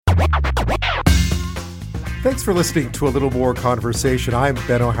Thanks for listening to A Little More Conversation. I'm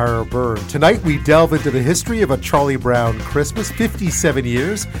Ben O'Hara Byrne. Tonight we delve into the history of A Charlie Brown Christmas, 57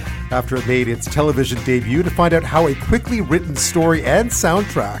 years after it made its television debut, to find out how a quickly written story and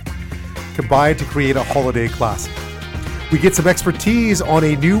soundtrack combined to create a holiday classic. We get some expertise on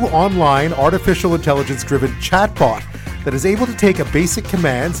a new online artificial intelligence-driven chatbot that is able to take a basic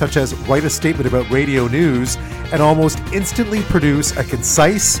command, such as write a statement about radio news, and almost instantly produce a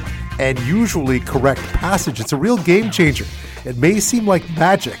concise and usually correct passage. It's a real game changer. It may seem like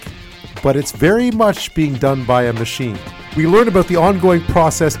magic, but it's very much being done by a machine. We learn about the ongoing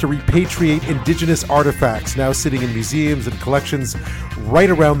process to repatriate Indigenous artifacts now sitting in museums and collections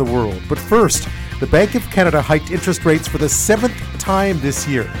right around the world. But first, the Bank of Canada hiked interest rates for the 7th time this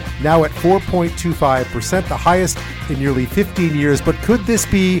year, now at 4.25%, the highest in nearly 15 years. But could this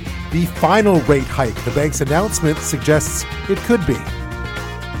be the final rate hike? The bank's announcement suggests it could be.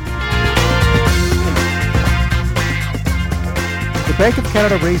 The Bank of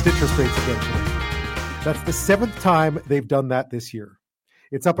Canada raised interest rates again today. That's the 7th time they've done that this year.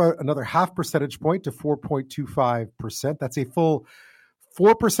 It's up another half percentage point to 4.25%. That's a full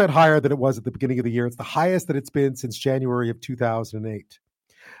 4% higher than it was at the beginning of the year. It's the highest that it's been since January of 2008.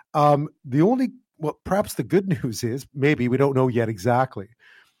 Perhaps the good news is, maybe, we don't know yet exactly,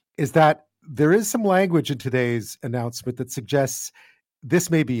 is that there is some language in today's announcement that suggests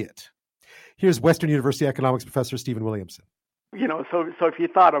this may be it. Here's Western University economics professor Stephen Williamson. So if you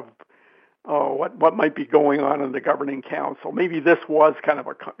thought of what might be going on in the governing council, maybe this was kind of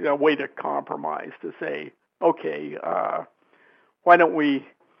a way to compromise, to say, okay, why don't we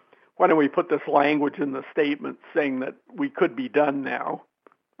put this language in the statement saying that we could be done now,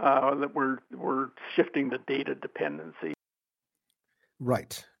 that we're shifting to data dependency.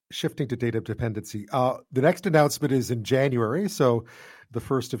 Right. Shifting to data dependency. The next announcement is in January, so the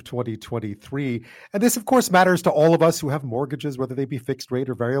 1st of 2023. And this, of course, matters to all of us who have mortgages, whether they be fixed rate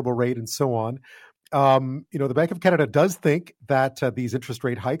or variable rate and so on. The Bank of Canada does think that these interest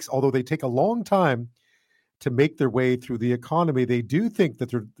rate hikes, although they take a long time to make their way through the economy, they do think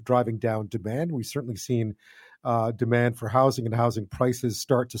that they're driving down demand. We've certainly seen demand for housing and housing prices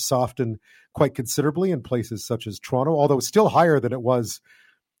start to soften quite considerably in places such as Toronto, although it's still higher than it was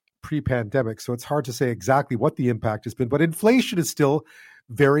pre-pandemic. So it's hard to say exactly what the impact has been, but inflation is still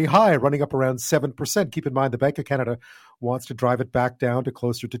very high, running up around 7%. Keep in mind, the Bank of Canada wants to drive it back down to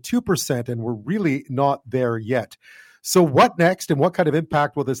closer to 2%, and we're really not there yet. So what next, and what kind of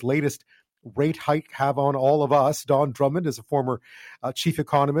impact will this latest rate hike have on all of us? Don Drummond is a former chief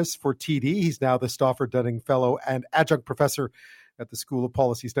economist for TD. He's now the Stauffer-Dunning Fellow and Adjunct Professor at the School of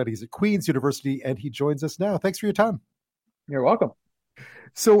Policy Studies at Queen's University, and he joins us now. Thanks for your time. You're welcome.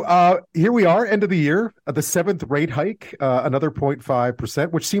 So here we are, end of the year, the 7th rate hike, another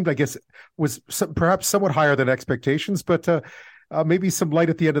 0.5%, which seemed, I guess, was perhaps somewhat higher than expectations, but maybe some light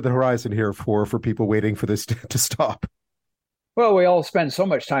at the end of the horizon here for people waiting for this to stop. Well, we all spend so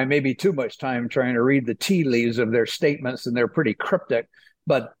much time, maybe too much time, trying to read the tea leaves of their statements, and they're pretty cryptic.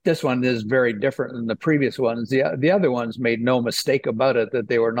 But this one is very different than the previous ones. The other ones made no mistake about it, that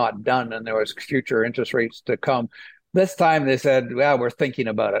they were not done and there was future interest rates to come. This time they said, well, we're thinking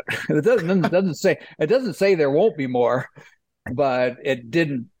about it. It doesn't say there won't be more, but it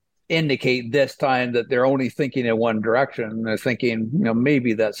didn't indicate this time that they're only thinking in one direction. They're thinking,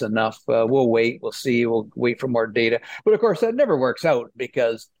 maybe that's enough. We'll wait. We'll see. We'll wait for more data. But of course, that never works out,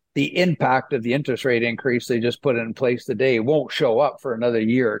 because the impact of the interest rate increase they just put in place today won't show up for another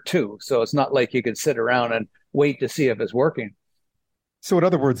year or two. So it's not like you could sit around and wait to see if it's working. So in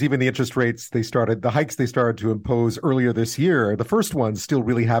other words, even the interest rates the hikes they started to impose earlier this year, the first ones still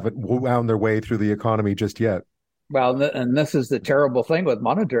really haven't wound their way through the economy just yet. Well, and this is the terrible thing with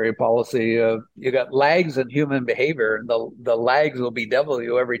monetary policy. You got lags in human behavior, and the lags will bedevil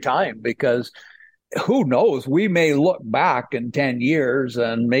you every time, because who knows? We may look back in 10 years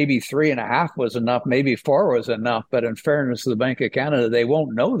and maybe 3.5 was enough, maybe 4 was enough. But in fairness to the Bank of Canada, they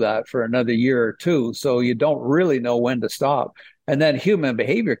won't know that for another year or two. So you don't really know when to stop. And then human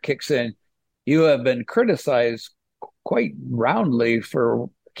behavior kicks in. You have been criticized quite roundly for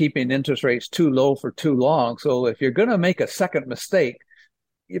keeping interest rates too low for too long. So if you're going to make a second mistake,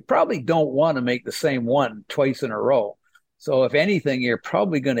 you probably don't want to make the same one twice in a row. So if anything, you're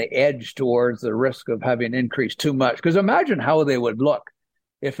probably going to edge towards the risk of having increased too much. Because imagine how they would look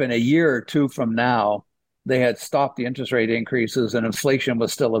if in a year or two from now, they had stopped the interest rate increases and inflation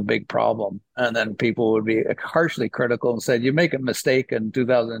was still a big problem. And then people would be harshly critical and said, you make a mistake in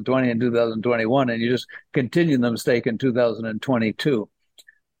 2020 and 2021, and you just continue the mistake in 2022.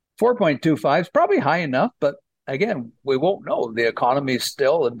 4.25 is probably high enough, but again, we won't know. The economy is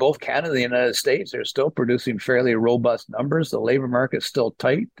still, in both Canada and the United States, they're still producing fairly robust numbers. The labor market's still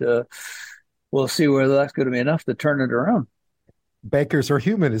tight. We'll see whether that's going to be enough to turn it around. Bankers are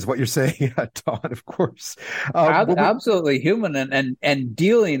human, is what you're saying, Don, of course. Absolutely human, and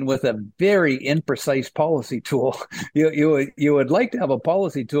dealing with a very imprecise policy tool. You would like to have a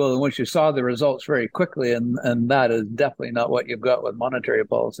policy tool in which you saw the results very quickly, and that is definitely not what you've got with monetary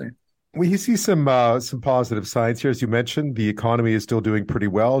policy. Well, you see some positive signs here. As you mentioned, the economy is still doing pretty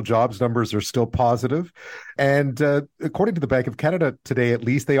well. Jobs numbers are still positive. And according to the Bank of Canada today, at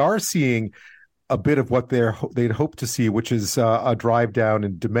least, they are seeing a bit of what they'd hoped to see, which is a drive down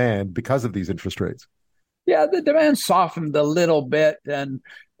in demand because of these interest rates. Yeah, the demand softened a little bit, and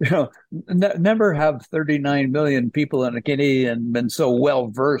never have 39 million people in Canada been so well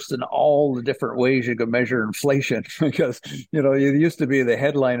versed in all the different ways you could measure inflation. Because it used to be the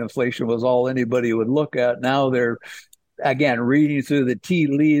headline inflation was all anybody would look at. Now they're again reading through the tea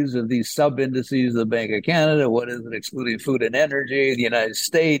leaves of these sub indices of the Bank of Canada. What is it excluding food and energy? The United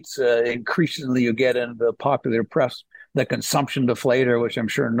States. Increasingly, you get into the popular press the consumption deflator, which I'm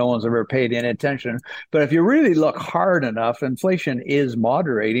sure no one's ever paid any attention. But if you really look hard enough, inflation is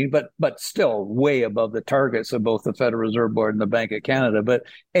moderating, but still way above the targets of both the Federal Reserve Board and the Bank of Canada, but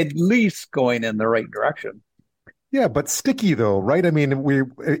at least going in the right direction. Yeah, but sticky though, right? I mean,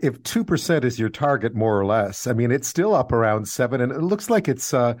 if 2% is your target, more or less, I mean, it's still up around 7%, and it looks like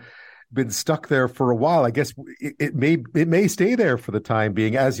it's been stuck there for a while. I guess it may stay there for the time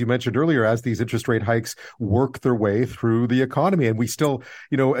being, as you mentioned earlier, as these interest rate hikes work their way through the economy. And we still,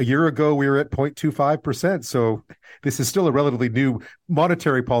 a year ago we were at 0.25%. So this is still a relatively new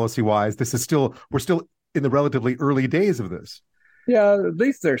monetary policy wise. We're still in the relatively early days of this. Yeah, at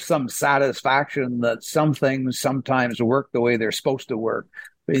least there's some satisfaction that some things sometimes work the way they're supposed to work.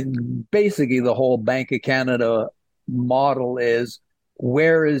 I mean, basically, the whole Bank of Canada model is,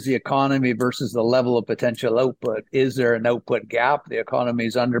 where is the economy versus the level of potential output? Is there an output gap? The economy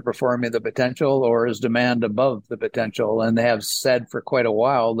is underperforming the potential, or is demand above the potential? And they have said for quite a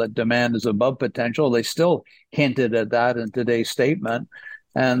while that demand is above potential. They still hinted at that in today's statement.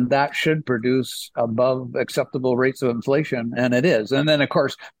 And that should produce above acceptable rates of inflation, and it is. And then, of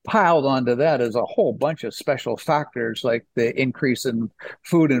course, piled onto that is a whole bunch of special factors like the increase in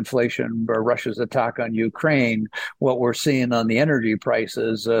food inflation, or Russia's attack on Ukraine, what we're seeing on the energy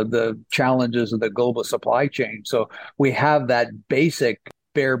prices, the challenges of the global supply chain. So we have that basic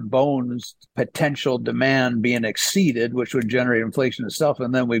bare bones potential demand being exceeded, which would generate inflation itself.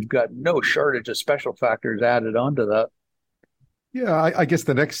 And then we've got no shortage of special factors added onto that. Yeah, I guess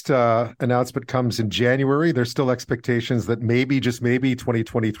the next announcement comes in January. There's still expectations that maybe, just maybe,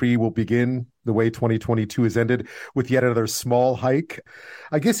 2023 will begin the way 2022 has ended, with yet another small hike.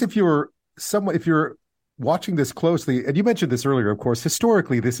 I guess if you're watching this closely, and you mentioned this earlier, of course,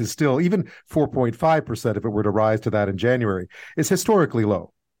 historically, this is still, even 4.5%, if it were to rise to that in January, is historically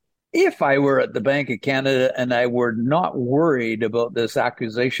low. If I were at the Bank of Canada and I were not worried about this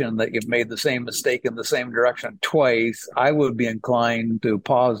accusation that you've made the same mistake in the same direction twice, I would be inclined to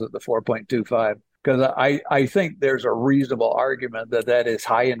pause at the 4.25, because I think there's a reasonable argument that is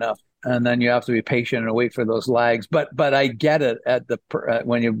high enough. And then you have to be patient and wait for those lags. But I get it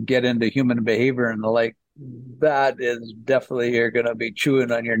when you get into human behavior and the like. That is definitely, you're going to be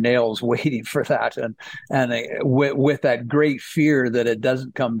chewing on your nails waiting for that, and with that great fear that it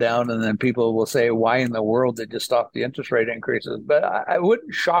doesn't come down, and then people will say, why in the world did you stop the interest rate increases? But I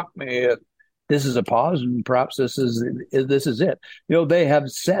wouldn't shock me if this is a pause, and perhaps this is it. They have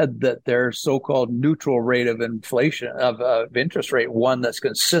said that their so-called neutral rate of inflation, of interest rate, one that's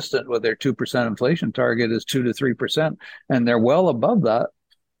consistent with their 2% inflation target, is 2 to 3%, and they're well above that.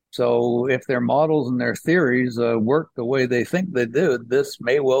 So if their models and their theories work the way they think they do, this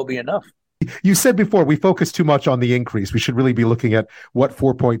may well be enough. You said before, we focus too much on the increase. We should really be looking at what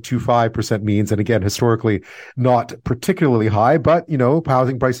 4.25% means. And again, historically, not particularly high, but,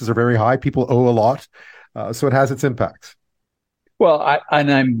 housing prices are very high. People owe a lot. So it has its impacts. Well,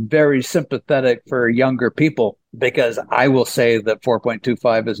 I'm very sympathetic for younger people, because I will say that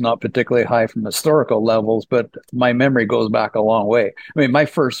 4.25 is not particularly high from historical levels, but my memory goes back a long way. I mean, my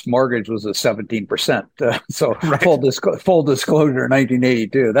first mortgage was at 17%. So right. Full disclosure,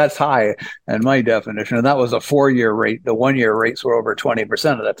 1982, that's high in my definition. And that was a 4-year rate. The 1-year rates were over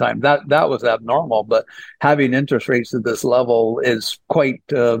 20% at that time. That was abnormal, but having interest rates at this level is quite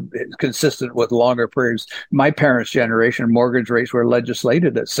consistent with longer periods. My parents' generation, mortgage rates were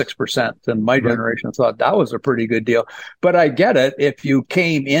legislated at 6%. And my generation thought that was a pretty good deal. But I get it. If you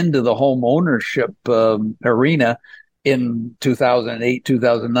came into the home ownership arena in 2008,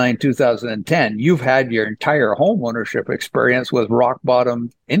 2009, 2010, you've had your entire home ownership experience with rock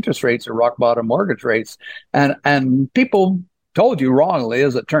bottom interest rates or rock bottom mortgage rates. And people told you wrongly,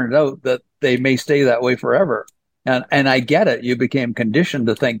 as it turned out, that they may stay that way forever. And I get it. You became conditioned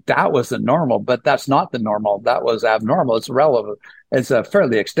to think that was the normal, but that's not the normal. That was abnormal. It's relevant. It's a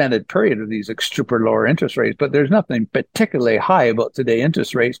fairly extended period of these super lower interest rates, but there's nothing particularly high about today's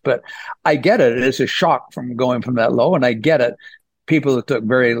interest rates. But I get it. It's a shock from going from that low, and I get it. People that took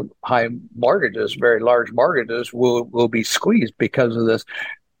very high mortgages, very large mortgages, will be squeezed because of this.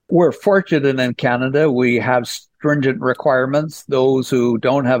 We're fortunate in Canada. We have stringent requirements. Those who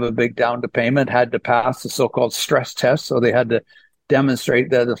don't have a big down payment had to pass the so-called stress test. So they had to demonstrate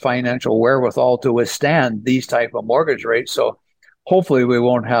that the financial wherewithal to withstand these type of mortgage rates. So hopefully we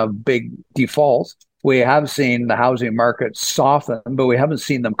won't have big defaults. We have seen the housing market soften, but we haven't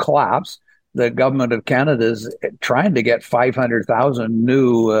seen them collapse. The government of Canada is trying to get 500,000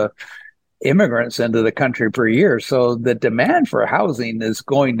 new immigrants into the country per year. So the demand for housing is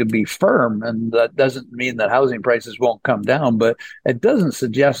going to be firm. And that doesn't mean that housing prices won't come down, but it doesn't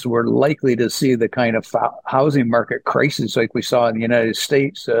suggest we're likely to see the kind of housing market crisis like we saw in the United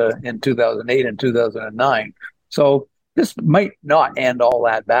States in 2008 and 2009. So this might not end all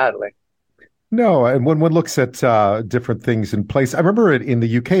that badly. No, and when one looks at different things in place, I remember in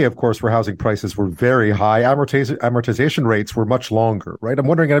the UK, of course, where housing prices were very high, amortization rates were much longer, right? I'm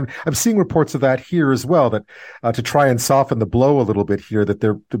wondering, I'm seeing reports of that here as well, that to try and soften the blow a little bit here, that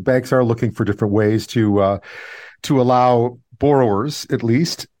the banks are looking for different ways to allow borrowers, at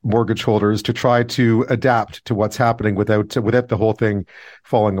least mortgage holders, to try to adapt to what's happening without the whole thing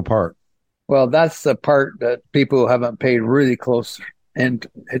falling apart. Well, that's the part that people haven't paid really close and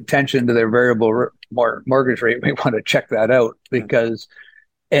attention to their variable mortgage rate. We want to check that out, because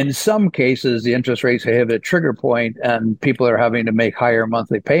in some cases the interest rates have a trigger point and people are having to make higher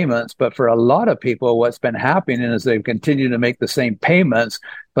monthly payments. But for a lot of people, what's been happening is they've continued to make the same payments,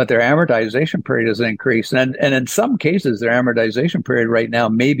 but their amortization period has increased. And in some cases, their amortization period right now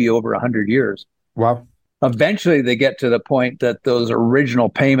may be over 100 years. Wow. Eventually, they get to the point that those original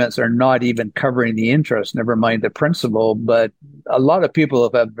payments are not even covering the interest, never mind the principal. But a lot of people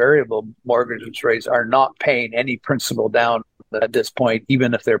who have variable mortgage rates are not paying any principal down at this point,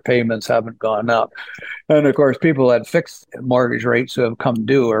 even if their payments haven't gone up. And of course, people at fixed mortgage rates who have come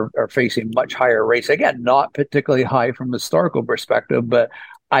due are facing much higher rates. Again, not particularly high from a historical perspective, but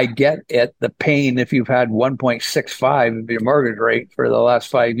I get it, the pain if you've had 1.65 of your mortgage rate for the last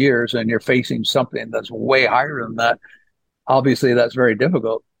 5 years and you're facing something that's way higher than that. Obviously, that's very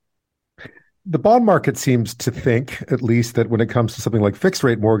difficult. The bond market seems to think, at least, that when it comes to something like fixed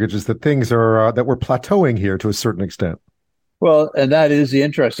rate mortgages, that things are that we're plateauing here to a certain extent. Well, and that is the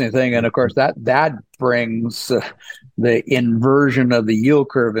interesting thing. And of course, that brings the inversion of the yield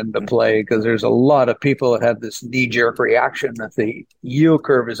curve into play, because there's a lot of people that have this knee-jerk reaction that the yield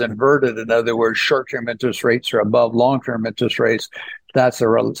curve is inverted. In other words, short-term interest rates are above long-term interest rates. That's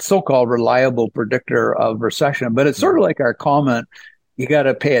a so-called reliable predictor of recession. But it's sort of like our comment, you got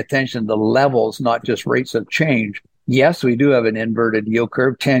to pay attention to levels, not just rates of change. Yes, we do have an inverted yield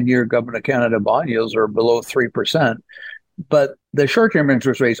curve. 10-year Government of Canada bond yields are below 3%. But the short-term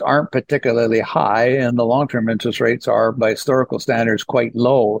interest rates aren't particularly high, and the long-term interest rates are, by historical standards, quite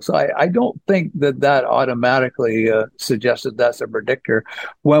low. So I don't think that automatically suggests that that's a predictor.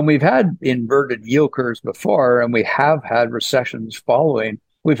 When we've had inverted yield curves before, and we have had recessions following,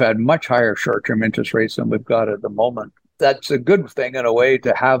 we've had much higher short-term interest rates than we've got at the moment. That's a good thing in a way,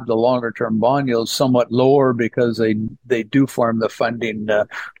 to have the longer-term bond yields somewhat lower, because they do form the funding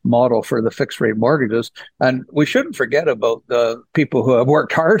model for the fixed-rate mortgages. And we shouldn't forget about the people who have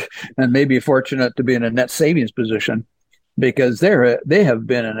worked hard and may be fortunate to be in a net savings position, because they have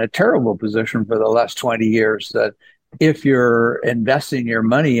been in a terrible position for the last 20 years, that if you're investing your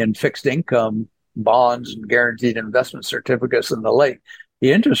money in fixed income bonds and guaranteed investment certificates and the like,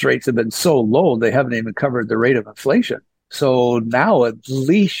 the interest rates have been so low, they haven't even covered the rate of inflation. So now at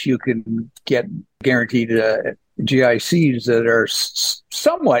least you can get guaranteed GICs that are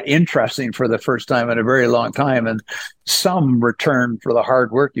somewhat interesting for the first time in a very long time, and some return for the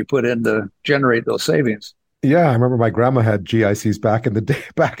hard work you put in to generate those savings. Yeah, I remember my grandma had GICs back in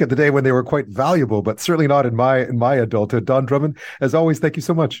the day when they were quite valuable, but certainly not in my adulthood. Don Drummond, as always, thank you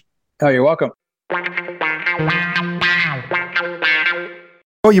so much. Oh, you're welcome.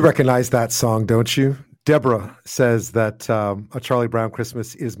 Oh, you recognize that song, don't you? Deborah says that A Charlie Brown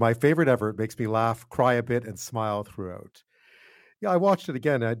Christmas is my favorite ever. It makes me laugh, cry a bit, and smile throughout. Yeah, I watched it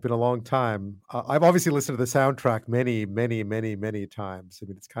again. It's been a long time. I've obviously listened to the soundtrack many, many, many, many times. I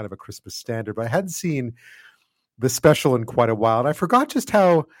mean, it's kind of a Christmas standard, but I hadn't seen the special in quite a while. And I forgot just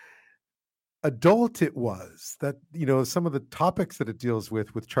how adult it was, that, some of the topics that it deals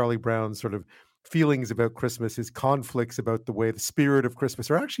with Charlie Brown's sort of feelings about Christmas, his conflicts about the way the spirit of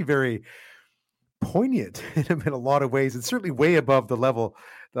Christmas, are actually very poignant in a lot of ways, and certainly way above the level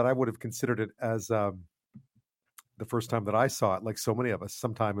that I would have considered it as the first time that I saw it, like so many of us,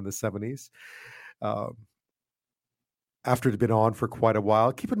 sometime in the 70s, after it had been on for quite a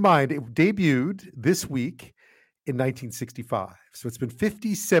while. Keep in mind, it debuted this week in 1965. So it's been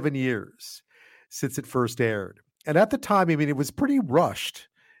 57 years since it first aired. And at the time, it was pretty rushed,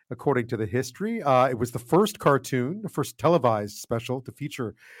 according to the history. It was the first televised special to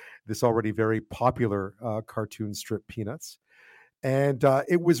feature this already very popular cartoon strip, Peanuts. And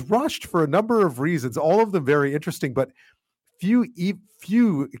it was rushed for a number of reasons, all of them very interesting, but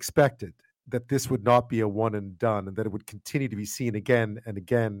few expected that this would not be a one and done, and that it would continue to be seen again and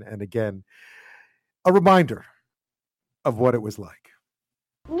again and again. A reminder of what it was like.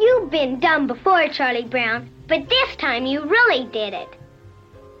 You've been dumb before, Charlie Brown, but this time you really did it.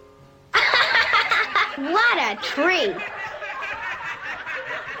 What a treat!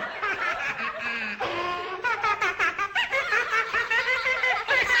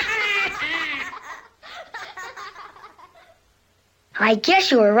 I guess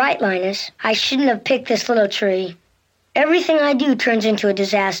you were right, Linus. I shouldn't have picked this little tree. Everything I do turns into a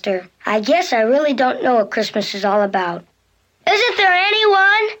disaster. I guess I really don't know what Christmas is all about. Isn't there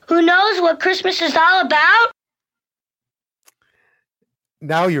anyone who knows what Christmas is all about?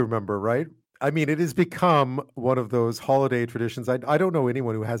 Now you remember, right? It has become one of those holiday traditions. I don't know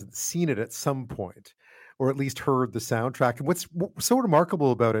anyone who hasn't seen it at some point, or at least heard the soundtrack. And what's so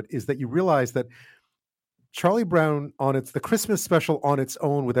remarkable about it is that you realize that Charlie Brown the Christmas special on its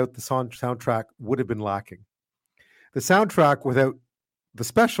own without the soundtrack would have been lacking. The soundtrack without the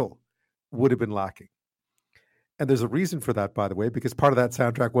special would have been lacking. And there's a reason for that, by the way, because part of that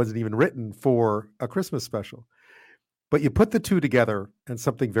soundtrack wasn't even written for a Christmas special. But you put the two together and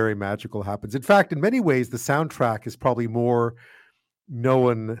something very magical happens. In fact, in many ways, the soundtrack is probably more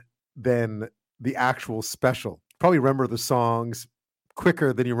known than the actual special. Probably remember the songs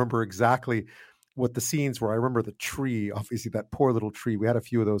quicker than you remember exactly what the scenes were. I remember the tree, obviously that poor little tree. We had a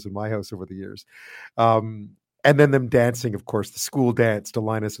few of those in my house over the years. And then them dancing, of course, the school dance to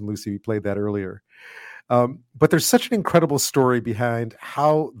Linus and Lucy. We played that earlier. But there's such an incredible story behind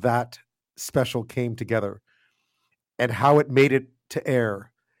how that special came together and how it made it to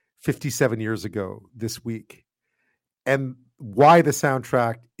air 57 years ago this week, and why the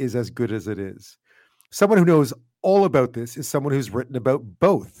soundtrack is as good as it is. Someone who knows all about this is someone who's written about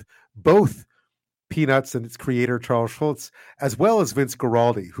both Peanuts and its creator, Charles Schulz, as well as Vince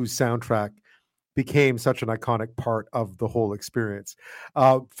Guaraldi, whose soundtrack became such an iconic part of the whole experience.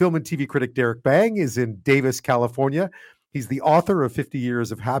 Film and TV critic Derrick Bang is in Davis, California. He's the author of 50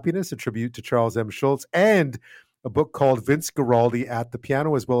 Years of Happiness, a tribute to Charles M. Schulz, and a book called Vince Guaraldi at the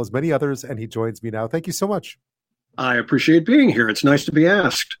Piano, as well as many others. And he joins me now. Thank you so much. I appreciate being here. It's nice to be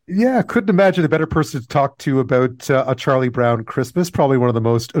asked. Yeah, couldn't imagine a better person to talk to about a Charlie Brown Christmas, probably one of the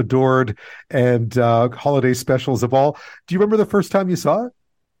most adored and holiday specials of all. Do you remember the first time you saw it?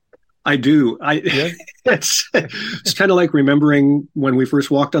 I do. Yeah. It's kind of like remembering when we first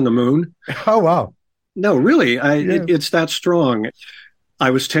walked on the moon. Oh, wow. No, really. It's that strong.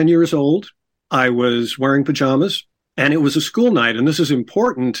 I was 10 years old. I was wearing pajamas, and it was a school night. And this is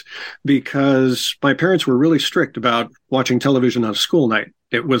important because my parents were really strict about watching television on a school night.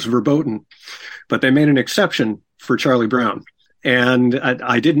 It was verboten, but they made an exception for Charlie Brown. And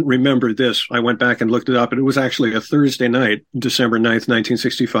I didn't remember this. I went back and looked it up, and it was actually a Thursday night, December 9th,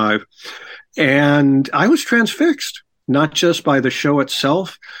 1965. And I was transfixed, not just by the show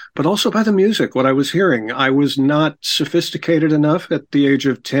itself, but also by the music, what I was hearing. I was not sophisticated enough at the age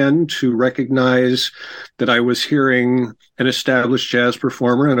of 10 to recognize that I was hearing an established jazz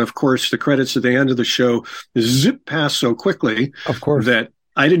performer. And of course, the credits at the end of the show zip past so quickly, of course, that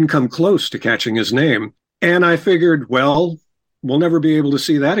I didn't come close to catching his name. And I figured, well, we'll never be able to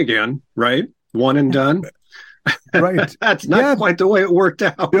see that again, right? One and done. Right. That's not quite the way it worked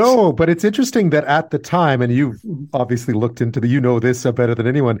out. No, but it's interesting that at the time, and you've obviously looked into you know this better than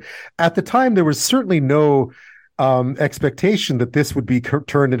anyone. At the time, there was certainly no expectation that this would be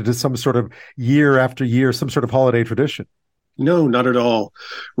turned into some sort of year after year, some sort of holiday tradition. No, not at all.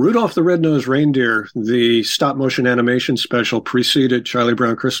 Rudolph the Red-Nosed Reindeer, the stop-motion animation special, preceded Charlie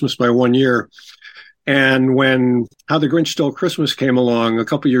Brown Christmas by 1 year. And when How the Grinch Stole Christmas came along a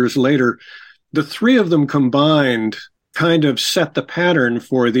couple years later, the three of them combined kind of set the pattern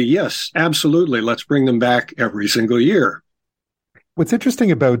for yes, absolutely, let's bring them back every single year. What's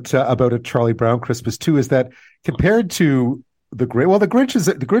interesting about a Charlie Brown Christmas too is that compared to the Grinch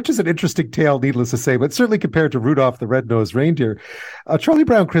is an interesting tale, needless to say, but certainly compared to Rudolph the Red-Nosed Reindeer, Charlie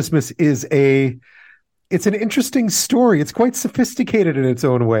Brown Christmas it's an interesting story. It's quite sophisticated in its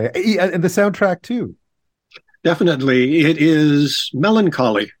own way, and the soundtrack too. Definitely, it is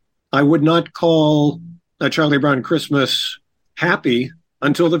melancholy. I would not call a Charlie Brown Christmas happy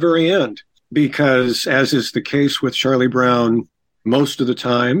until the very end, because as is the case with Charlie Brown most of the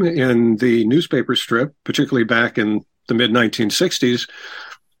time in the newspaper strip, particularly back in the mid-1960s,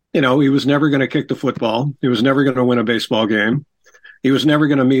 he was never going to kick the football. He was never going to win a baseball game. He was never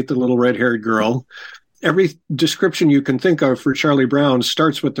going to meet the little red-haired girl. Every description you can think of for Charlie Brown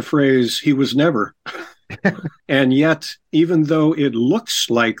starts with the phrase, he was never. And yet, even though it looks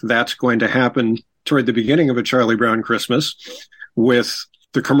like that's going to happen toward the beginning of a Charlie Brown Christmas, with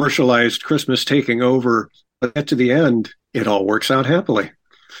the commercialized Christmas taking over, but get to the end, it all works out happily.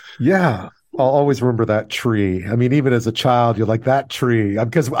 Yeah. I'll always remember that tree. I mean, even as a child, you're like, that tree.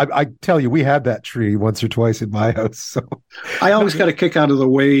 Because I tell you, we had that tree once or twice in my house. So I always got a kick out of the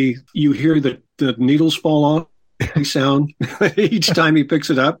way you hear the needles fall off. Sound each time he picks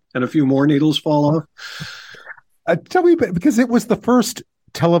it up, and a few more needles fall off. Tell me, because it was the first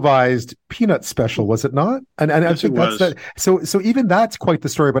televised Peanut special, was it not? And yes, I think that's that. So even that's quite the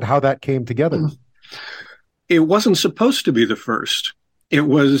story about how that came together. It wasn't supposed to be the first. It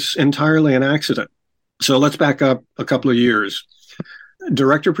was entirely an accident. So let's back up a couple of years.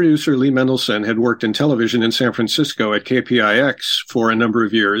 Director-producer Lee Mendelson had worked in television in San Francisco at KPIX for a number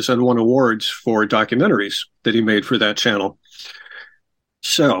of years and won awards for documentaries that he made for that channel.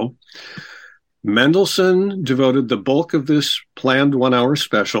 So Mendelson devoted the bulk of this planned 1-hour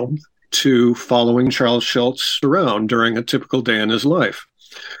special to following Charles Schulz around during a typical day in his life,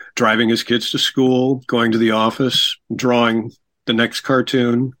 driving his kids to school, going to the office, drawing the next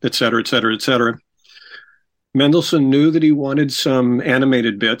cartoon, et cetera, et cetera, et cetera. Mendelson knew that he wanted some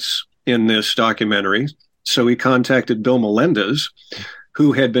animated bits in this documentary, so he contacted Bill Melendez,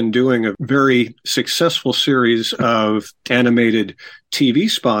 who had been doing a very successful series of animated TV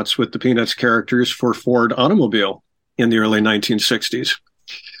spots with the Peanuts characters for Ford Automobile in the early 1960s.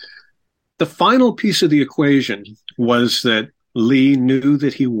 The final piece of the equation was that Lee knew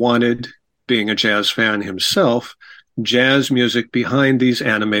that he wanted, being a jazz fan himself, jazz music behind these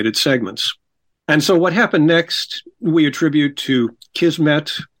animated segments. And so what happened next, we attribute to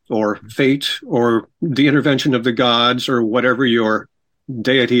Kismet or fate or the intervention of the gods or whatever your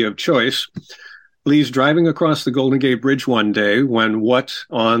deity of choice. Lee's driving across the Golden Gate Bridge one day when what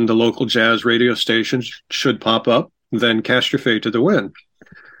on the local jazz radio station should pop up, then Cast Your Fate to the Wind,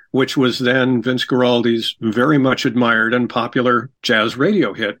 which was then Vince Guaraldi's very much admired and popular jazz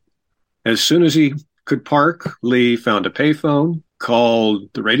radio hit. As soon as he could park, Lee found a payphone, called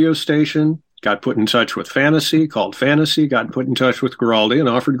the radio station, got put in touch with Fantasy, called Fantasy, got put in touch with Guaraldi, and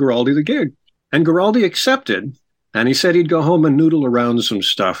offered Guaraldi the gig. And Guaraldi accepted, and he said he'd go home and noodle around some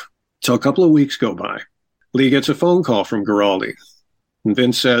stuff. So a couple of weeks go by. Lee gets a phone call from Guaraldi. And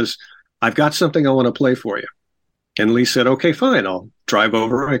Vince says, I've got something I want to play for you. And Lee said, okay, fine, I'll drive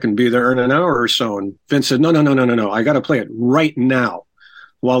over. I can be there in an hour or so. And Vince said, no. I got to play it right now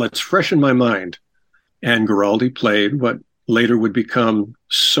while it's fresh in my mind. And Guaraldi played what later would become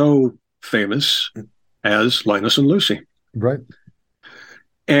so famous as Linus and Lucy. Right.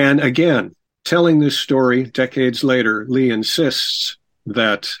 And again, telling this story decades later, Lee insists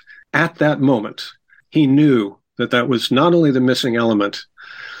that at that moment, he knew that that was not only the missing element,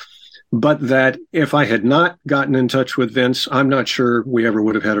 but that if I had not gotten in touch with Vince, I'm not sure we ever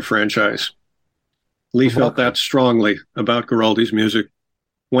would have had a franchise. Lee felt that strongly about Guaraldi's music.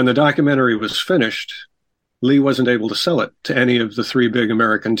 When the documentary was finished, Lee wasn't able to sell it to any of the three big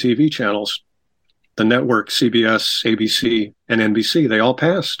American TV channels. The network, CBS, ABC, and NBC, they all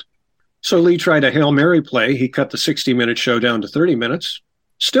passed. So Lee tried a Hail Mary play. He cut the 60-minute show down to 30 minutes.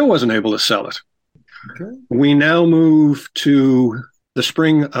 Still wasn't able to sell it. Okay. We now move to the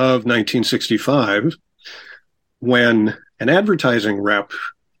spring of 1965, when an advertising rep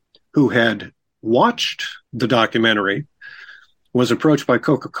who had watched the documentary was approached by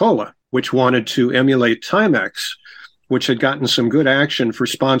Coca-Cola, which wanted to emulate Timex, which had gotten some good action for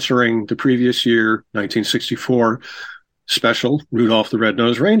sponsoring the previous year, 1964, special Rudolph the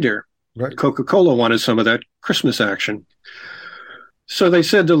Red-Nosed Reindeer. Right. Coca-Cola wanted some of that Christmas action. So they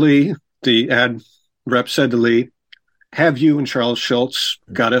said to Lee, the ad rep said to Lee, have you and Charles Schulz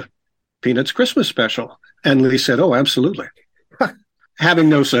got a Peanuts Christmas special? And Lee said, oh, absolutely. Having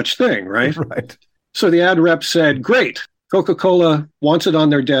no such thing, right? Right. So the ad rep said, great. Coca-Cola wants it on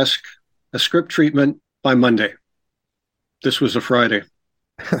their desk, a script treatment by Monday. This was a Friday.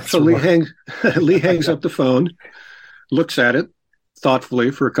 So Lee hangs up the phone, looks at it thoughtfully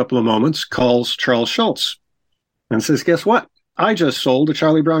for a couple of moments, calls Charles Schulz and says, guess what? I just sold a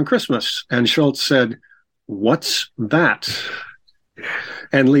Charlie Brown Christmas. And Schulz said, what's that?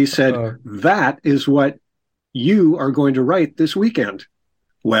 And Lee said, that is what you are going to write this weekend.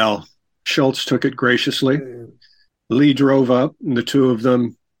 Well, Schulz took it graciously. Lee drove up, and the two of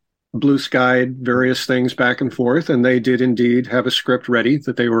them blue-skied various things back and forth, and they did indeed have a script ready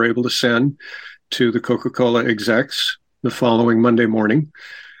that they were able to send to the Coca-Cola execs the following Monday morning.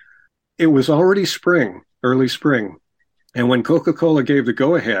 It was already spring, early spring, and when Coca-Cola gave the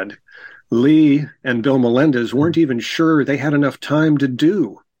go-ahead, Lee and Bill Melendez weren't even sure they had enough time to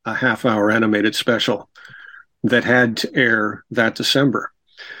do a half-hour animated special that had to air that December.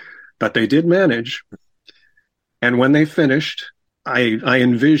 But they did manage, and when they finished, I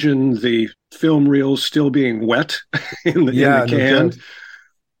envision the film reels still being wet in the can. No,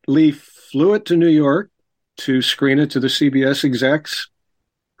 Lee flew it to New York to screen it to the CBS execs,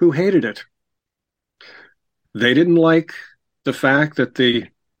 who hated it. They didn't like the fact that the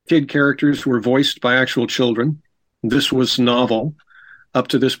kid characters were voiced by actual children. This was novel. Up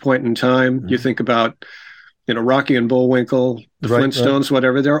to this point in time, you think about, Rocky and Bullwinkle, the Flintstones,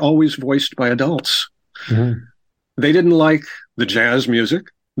 whatever, they're always voiced by adults. Mm-hmm. They didn't like the jazz music.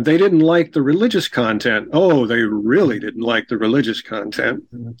 They didn't like the religious content. Oh, they really didn't like the religious content.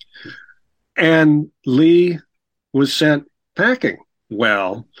 Mm-hmm. And Lee was sent packing.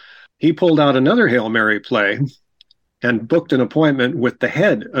 Well, he pulled out another Hail Mary play and booked an appointment with the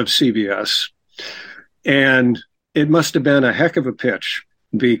head of CBS. And it must have been a heck of a pitch,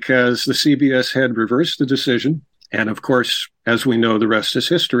 because the CBS head reversed the decision. And of course, as we know, the rest is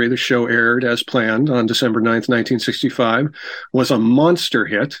history. The show aired as planned on December 9th, 1965, was a monster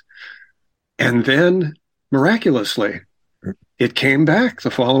hit. And then, miraculously, it came back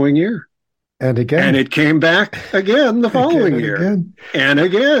the following year. And again. And it came back again the following year. Again. And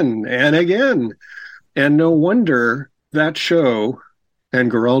again, and again. And no wonder that show and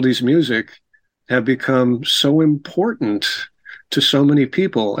Guaraldi's music have become so important to so many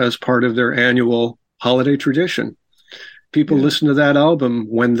people as part of their annual holiday tradition. People listen to that album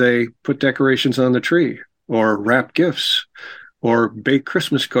when they put decorations on the tree, or wrap gifts, or bake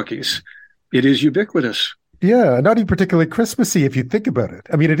Christmas cookies. It is ubiquitous. Yeah, not even particularly Christmassy if you think about it.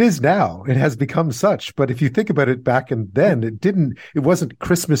 I mean, it is now. It has become such. But if you think about it back and then, it wasn't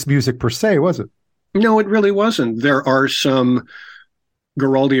Christmas music per se, was it? No, it really wasn't. There are some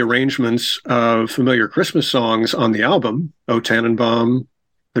Guaraldi arrangements of familiar Christmas songs on the album. O Tannenbaum,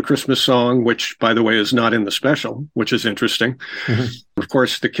 the Christmas song, which, by the way, is not in the special, which is interesting. Mm-hmm. Of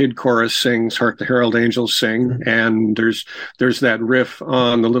course, the kid chorus sings "Hark the Herald Angels Sing," mm-hmm. and there's that riff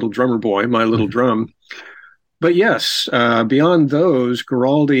on the Little Drummer Boy, My Little mm-hmm. Drum. But yes, beyond those,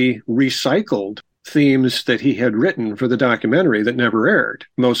 Guaraldi recycled themes that he had written for the documentary that never aired,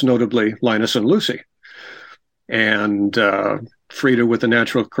 most notably Linus and Lucy, and Frida with the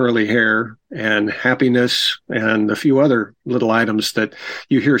natural curly hair, and Happiness, and a few other little items that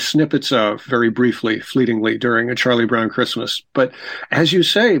you hear snippets of very briefly, fleetingly during A Charlie Brown Christmas. But as you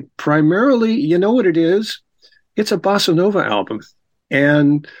say, primarily, you know what it is? It's a bossa nova album.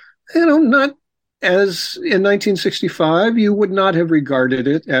 And, not as in 1965, you would not have regarded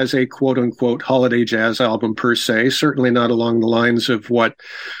it as a quote-unquote holiday jazz album per se, certainly not along the lines of what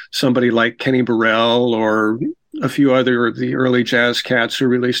somebody like Kenny Burrell or a few other of the early jazz cats who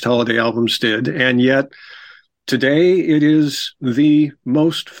released holiday albums did. And yet, today, it is the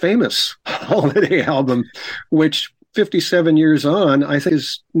most famous holiday album, which 57 years on, I think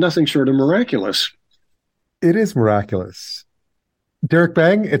is nothing short of miraculous. It is miraculous. Derrick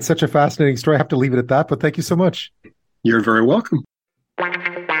Bang, it's such a fascinating story. I have to leave it at that, but thank you so much. You're very welcome.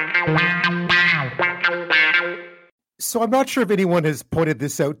 So I'm not sure if anyone has pointed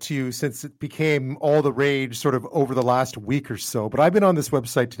this out to you since it became all the rage sort of over the last week or so, but I've been on this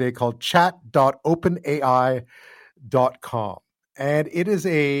website today called chat.openai.com, and it is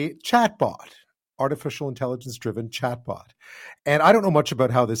a chatbot, artificial intelligence-driven chatbot. And I don't know much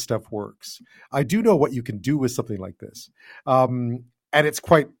about how this stuff works. I do know what you can do with something like this. And it's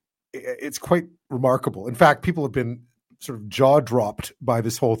quite remarkable. In fact, people have been sort of jaw-dropped by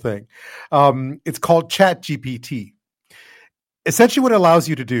this whole thing. It's called ChatGPT. Essentially what it allows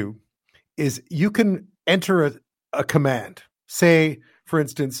you to do is you can enter a command. Say, for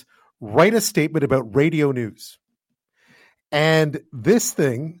instance, write a statement about radio news. And this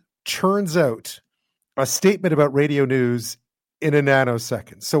thing churns out a statement about radio news in a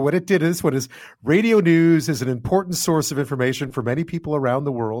nanosecond. So what it did is, radio news is an important source of information for many people around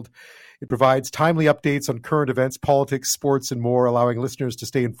the world. It provides timely updates on current events, politics, sports, and more, allowing listeners to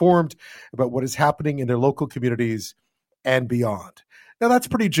stay informed about what is happening in their local communities and beyond. Now, that's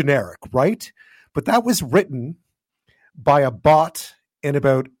pretty generic, right? But that was written by a bot in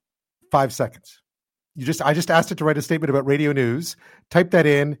about 5 seconds. I just asked it to write a statement about radio news, type that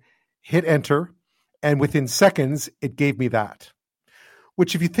in, hit enter, and within seconds, it gave me that,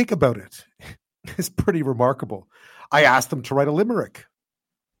 which, if you think about it, is pretty remarkable. I asked them to write a limerick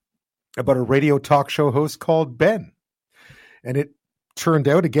about a radio talk show host called Ben, and it turned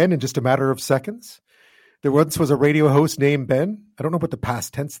out, again, in just a matter of seconds. There once was a radio host named Ben. I don't know about the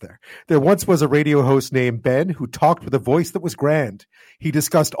past tense there. There once was a radio host named Ben who talked with a voice that was grand. He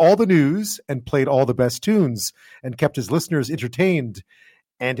discussed all the news and played all the best tunes and kept his listeners entertained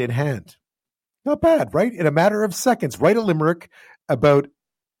and in hand. Not bad, right? In a matter of seconds, write a limerick about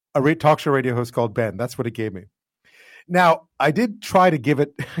a talk show radio host called Ben. That's what it gave me. Now, I did try to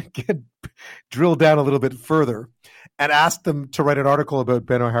drill down a little bit further and asked them to write an article about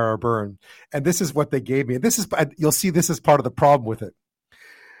Ben O'Hara Byrne. And this is what they gave me. And you'll see this is part of the problem with it.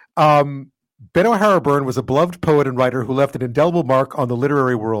 Ben O'Hara Byrne was a beloved poet and writer who left an indelible mark on the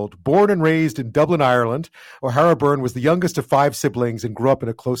literary world. Born and raised in Dublin, Ireland, O'Hara Byrne was the youngest of 5 siblings and grew up in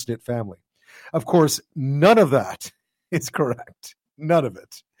a close-knit family. Of course, none of that is correct. None of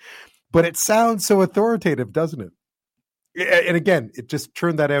it. But it sounds so authoritative, doesn't it? And again, it just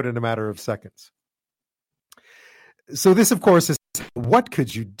turned that out in a matter of seconds. So this, of course, is what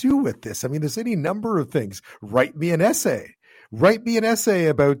could you do with this? I mean, there's any number of things. Write me an essay. Write me an essay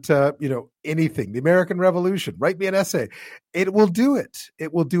about, anything, the American Revolution. Write me an essay. It will do it.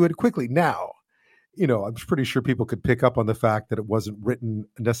 It will do it quickly. Now, I'm pretty sure people could pick up on the fact that it wasn't written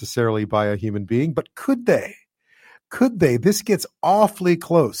necessarily by a human being, but could they? Could they? This gets awfully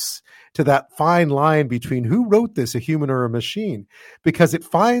close to that fine line between who wrote this, a human or a machine, because it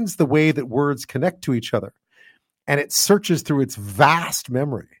finds the way that words connect to each other. And it searches through its vast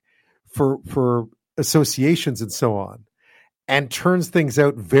memory for associations and so on, and turns things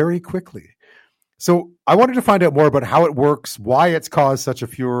out very quickly. So I wanted to find out more about how it works, why it's caused such a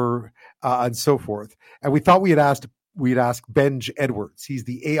furor, and so forth. And we thought we'd ask Benj Edwards. He's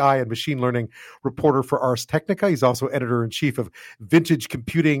the AI and machine learning reporter for Ars Technica. He's also editor-in-chief of Vintage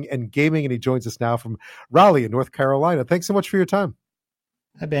Computing and Gaming, and he joins us now from Raleigh in North Carolina. Thanks so much for your time.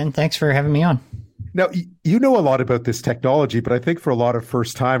 Hi, Ben. Thanks for having me on. Now, you know a lot about this technology, but I think for a lot of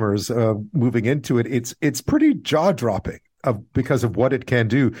first-timers moving into it, it's pretty jaw-dropping because of what it can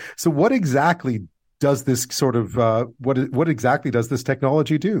do. So what exactly does this what exactly does this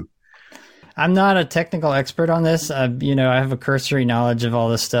technology do? I'm not a technical expert on this. I have a cursory knowledge of all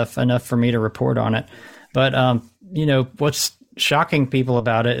this stuff, enough for me to report on it. But, what's shocking people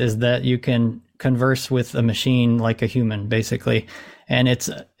about it is that you can converse with a machine like a human, basically. And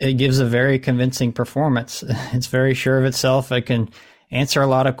it gives a very convincing performance. It's very sure of itself. It can answer a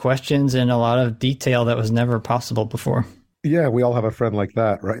lot of questions in a lot of detail that was never possible before. Yeah, we all have a friend like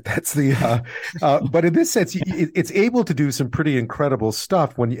that, right? That's the. But in this sense, it's able to do some pretty incredible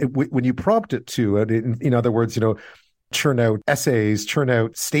stuff when you prompt it to. And in other words, churn out essays, churn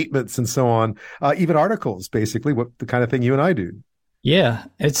out statements, and so on. Even articles, basically, what the kind of thing you and I do. Yeah,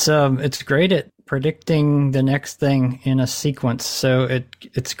 it's great at predicting the next thing in a sequence. So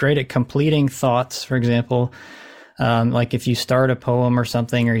it's great at completing thoughts. For example, like if you start a poem or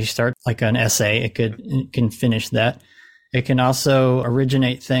something, or you start like an essay, it can finish that. It can also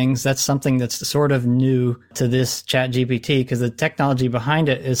originate things. That's something that's sort of new to this ChatGPT because the technology behind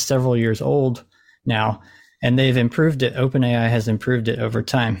it is several years old now, and they've improved it. OpenAI has improved it over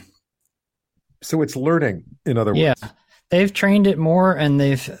time. So it's learning, in other words. Yeah. They've trained it more, and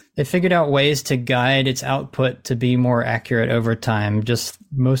they've figured out ways to guide its output to be more accurate over time, just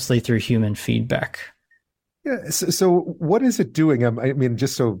mostly through human feedback. Yeah. So what is it doing? I mean,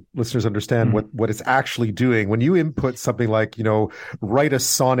 just so listeners understand what it's actually doing. When you input something like, write a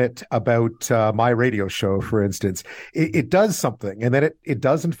sonnet about my radio show, for instance, it does something, and then it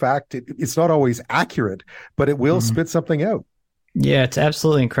does, in fact, it's not always accurate, but it will spit something out. Yeah, it's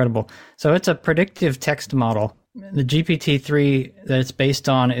absolutely incredible. So it's a predictive text model. The GPT-3 that it's based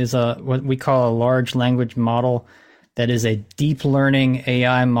on is what we call a large language model that is a deep learning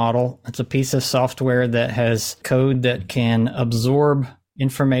AI model. It's a piece of software that has code that can absorb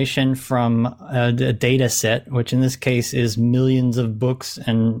information from a data set, which in this case is millions of books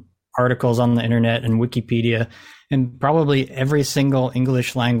and articles on the internet and Wikipedia, and probably every single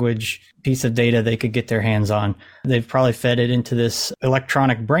English language piece of data they could get their hands on. They've probably fed it into this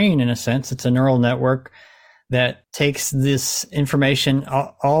electronic brain in a sense. It's a neural network that takes this information,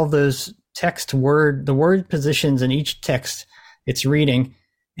 all those the word positions in each text it's reading,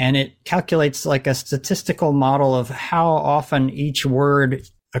 and it calculates like a statistical model of how often each word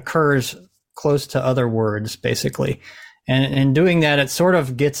occurs close to other words, basically. And in doing that, it sort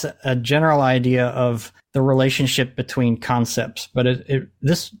of gets a general idea of the relationship between concepts. But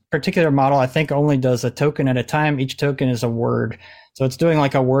this particular model, I think, only does a token at a time. Each token is a word. So it's doing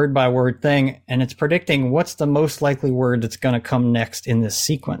like a word by word thing, and it's predicting what's the most likely word that's going to come next in this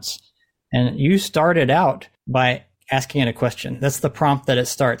sequence. And you started out by asking it a question. That's the prompt that it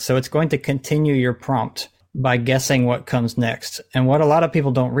starts. So it's going to continue your prompt by guessing what comes next. And what a lot of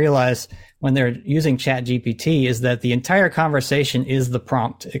people don't realize when they're using ChatGPT is that the entire conversation is the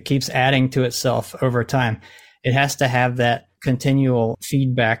prompt. It keeps adding to itself over time. It has to have that continual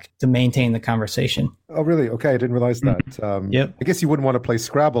feedback to maintain the conversation. Oh, really? Okay, I didn't realize that. Yep. I guess you wouldn't want to play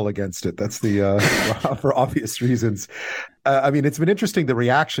Scrabble against it. That's the for obvious reasons. I mean, it's been interesting, the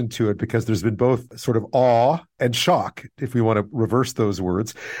reaction to it, because there's been both sort of awe and shock, if we want to reverse those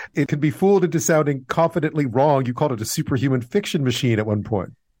words. It can be fooled into sounding confidently wrong. You called it a superhuman fiction machine at one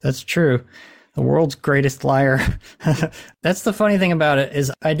point. That's true. The world's greatest liar. That's the funny thing about it,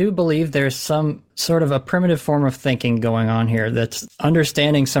 is I do believe there's some sort of a primitive form of thinking going on here that's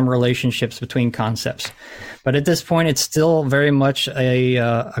understanding some relationships between concepts. But at this point, it's still very much a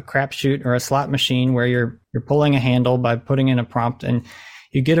crapshoot or a slot machine where you're pulling a handle by putting in a prompt and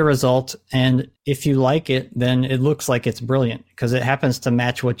you get a result. And if you like it, then it looks like it's brilliant because it happens to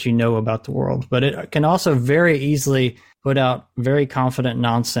match what you know about the world. But it can also very easily put out very confident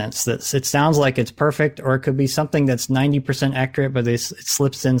nonsense that it sounds like it's perfect, or it could be something that's 90% accurate, but it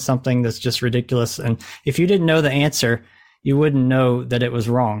slips in something that's just ridiculous. And if you didn't know the answer, you wouldn't know that it was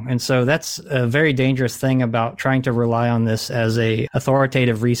wrong. And so that's a very dangerous thing about trying to rely on this as a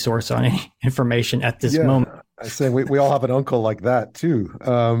authoritative resource on any information at this moment. I say we all have an uncle like that too.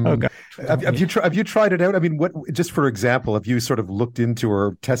 Have you tried it out? I mean, what, just for example, have you sort of looked into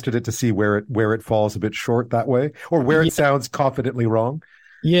or tested it to see where it falls a bit short that way, or where it sounds confidently wrong?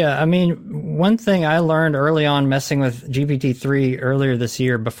 Yeah, I mean, one thing I learned early on messing with GPT-3 earlier this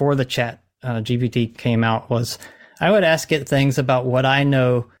year, before the Chat GPT came out, was I would ask it things about what I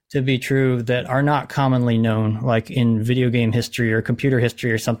know to be true that are not commonly known, like in video game history or computer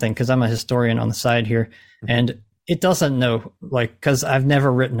history or something, because I'm a historian on the side here. And it doesn't know, like, because I've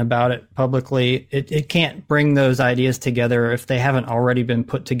never written about it publicly. It can't bring those ideas together if they haven't already been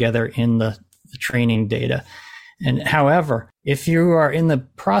put together in the training data. And however, if you are in the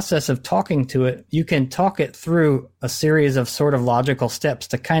process of talking to it, you can talk it through a series of sort of logical steps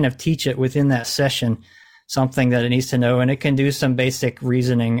to kind of teach it within that session something that it needs to know. And it can do some basic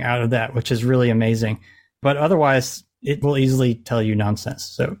reasoning out of that, which is really amazing. But otherwise, it will easily tell you nonsense.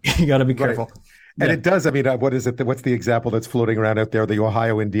 So you got to be careful. Right. And it does. I mean, what is it? What's the example that's floating around out there? The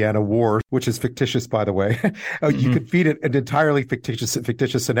Ohio-Indiana War, which is fictitious, by the way. You could feed it an entirely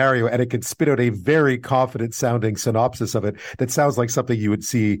fictitious scenario, and it can spit out a very confident-sounding synopsis of it that sounds like something you would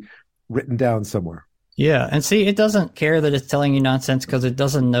see written down somewhere. Yeah, and see, it doesn't care that it's telling you nonsense because it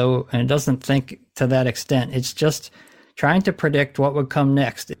doesn't know and it doesn't think to that extent. It's just trying to predict what would come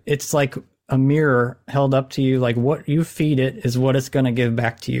next. It's like a mirror held up to you, like what you feed it is what it's going to give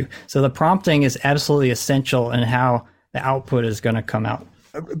back to you. So the prompting is absolutely essential in how the output is going to come out.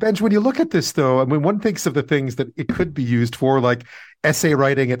 Benj, when you look at this, though, I mean, one thinks of the things that it could be used for, like essay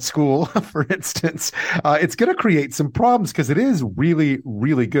writing at school, for instance. It's going to create some problems because it is really,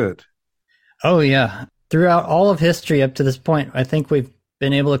 really good. Oh, yeah. Throughout all of history up to this point, I think we've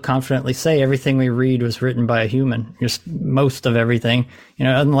been able to confidently say everything we read was written by a human. Just most of everything,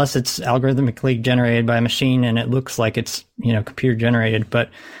 unless it's algorithmically generated by a machine and it looks like it's, computer generated. But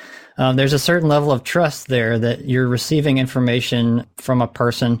there's a certain level of trust there that you're receiving information from a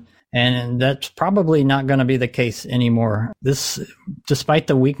person, and that's probably not going to be the case anymore. This, despite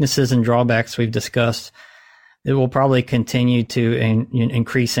the weaknesses and drawbacks we've discussed, it will probably continue to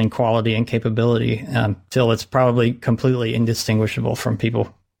increase in quality and capability till it's probably completely indistinguishable from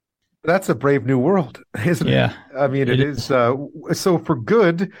people. That's a brave new world, isn't it? Yeah. I mean, it is. So for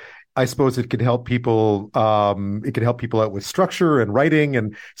good, I suppose it could help people. It could help people out with structure and writing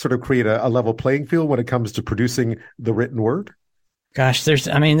and sort of create a level playing field when it comes to producing the written word. Gosh,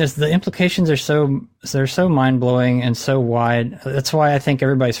 the implications are so mind-blowing and so wide. That's why I think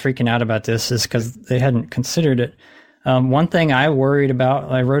everybody's freaking out about this, is because they hadn't considered it. One thing I worried about,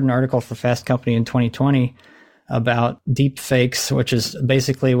 I wrote an article for Fast Company in 2020 about deep fakes, which was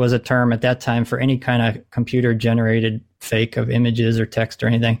a term at that time for any kind of computer-generated fake of images or text or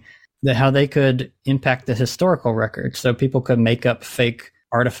anything, that how they could impact the historical record. So people could make up fake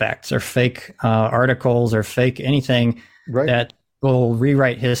artifacts or fake articles or fake anything that will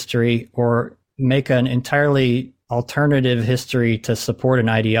rewrite history or make an entirely alternative history to support an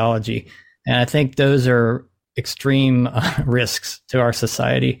ideology. And I think those are extreme risks to our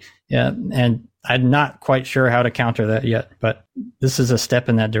society. Yeah, and I'm not quite sure how to counter that yet, but this is a step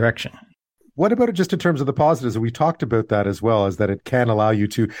in that direction. What about it just in terms of the positives? We talked about that as well, as that it can allow you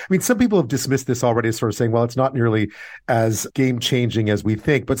to, I mean, some people have dismissed this already as sort of saying, well, it's not nearly as game changing as we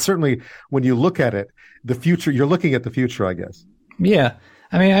think. But certainly when you look at it, the future, you're looking at the future, I guess. Yeah.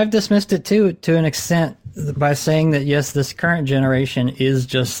 I mean, I've dismissed it too, to an extent, by saying that, yes, this current generation is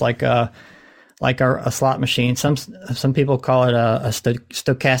just like a slot machine. Some people call it a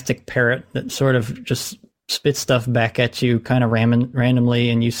stochastic parrot that sort of just spits stuff back at you kind of randomly,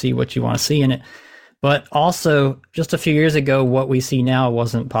 and you see what you want to see in it. But also, just a few years ago, what we see now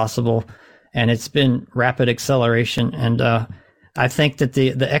wasn't possible, and it's been rapid acceleration. And I think that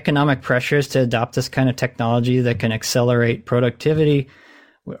the economic pressures to adopt this kind of technology that can accelerate productivity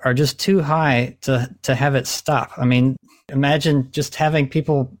are just too high to have it stop. I mean, imagine just having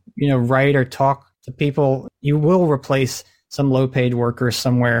people, write or talk to people. You will replace some low-paid workers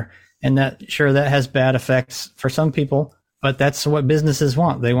somewhere. And that has bad effects for some people, but that's what businesses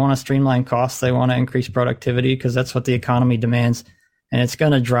want. They want to streamline costs. They want to increase productivity because that's what the economy demands. And it's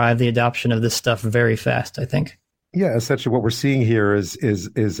going to drive the adoption of this stuff very fast, I think. Yeah, essentially what we're seeing here is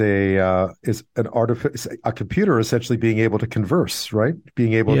a computer essentially being able to converse, right?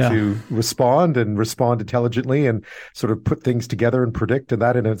 Being able to respond intelligently and sort of put things together and predict, and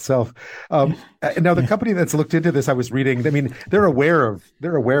that in itself. Now, the company that's looked into this, I was reading, I mean, they're aware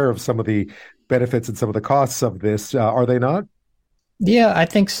of some of the benefits and some of the costs of this, are they not? Yeah, I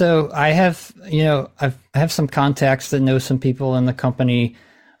think so. I have some contacts that know some people in the company.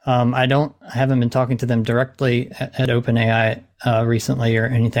 I haven't been talking to them directly at OpenAI recently or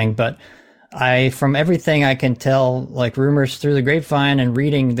anything, but from everything I can tell, like rumors through the grapevine and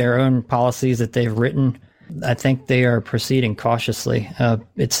reading their own policies that they've written, I think they are proceeding cautiously.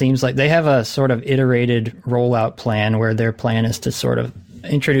 It seems like they have a sort of iterated rollout plan where their plan is to sort of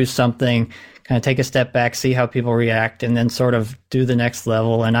introduce something, kind of take a step back, see how people react, and then sort of do the next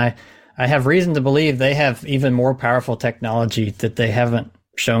level. And I have reason to believe they have even more powerful technology that they haven't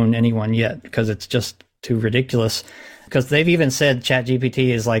shown anyone yet, because it's just too ridiculous. Because they've even said ChatGPT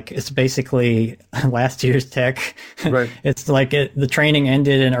is it's basically last year's tech. Right. It's like the training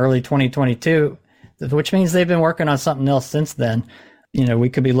ended in early 2022, which means they've been working on something else since then. We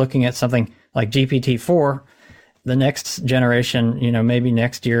could be looking at something like GPT-4, the next generation, maybe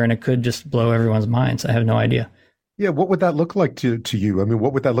next year, and it could just blow everyone's minds. I have no idea. Yeah, what would that look like to you? I mean,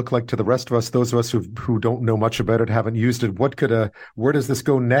 what would that look like to the rest of us, those of us who don't know much about it, haven't used it? Where does this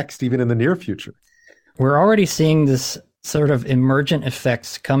go next, even in the near future? We're already seeing this sort of emergent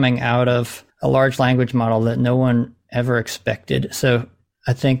effects coming out of a large language model that no one ever expected. So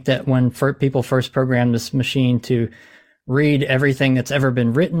I think that when people first programmed this machine to read everything that's ever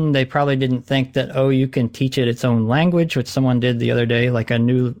been written, they probably didn't think that, you can teach it its own language, which someone did the other day, like a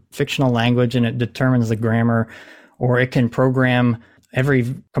new fictional language, and it determines the grammar. Or it can program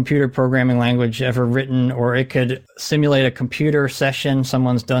every computer programming language ever written, or it could simulate a computer session.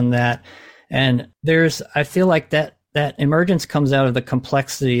 Someone's done that. And I feel like that emergence comes out of the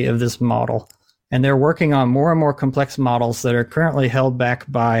complexity of this model. And they're working on more and more complex models that are currently held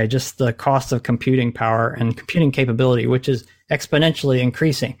back by just the cost of computing power and computing capability, which is exponentially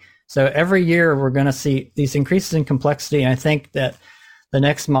increasing. So every year we're going to see these increases in complexity. And I think that the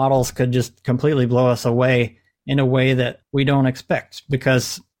next models could just completely blow us away in a way that we don't expect,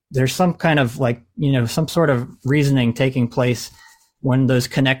 because there's some kind of some sort of reasoning taking place when those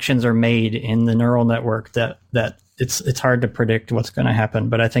connections are made in the neural network that it's hard to predict what's going to happen,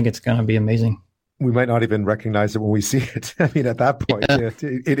 but I think it's going to be amazing. We might not even recognize it when we see it. I mean, at that point,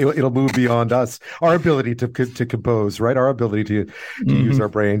 it'll move beyond us. Our ability to compose, right? Our ability to use our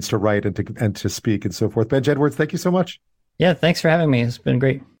brains to write and to speak and so forth. Benj Edwards, thank you so much. Yeah, thanks for having me. It's been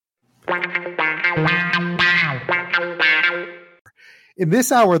great. In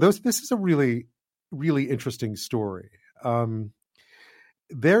this hour, this is a really, really interesting story.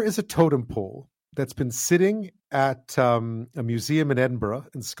 There is a totem pole that's been sitting at a museum in Edinburgh,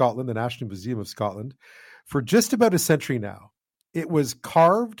 in Scotland, the National Museum of Scotland, for just about a century now. It was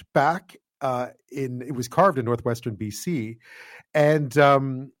carved in northwestern BC,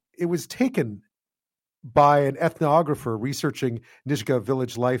 and it was taken by an ethnographer researching Nisga'a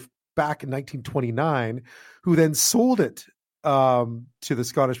village life back in 1929, who then sold it to the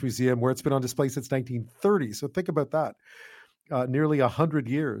Scottish Museum, where it's been on display since 1930. So think about that. Nearly 100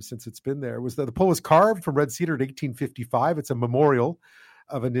 years since it's been there. The pole was carved from red cedar in 1855. It's a memorial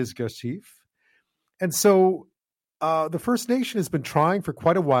of a Nisga'a chief. And so the First Nation has been trying for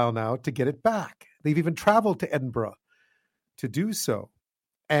quite a while now to get it back. They've even traveled to Edinburgh to do so.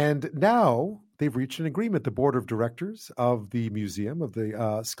 And now they've reached an agreement. The board of directors of the museum, of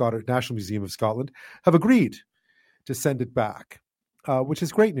the Scottish National Museum of Scotland, have agreed to send it back, which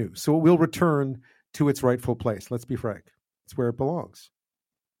is great news. So it will return to its rightful place. Let's be frank. It's where it belongs.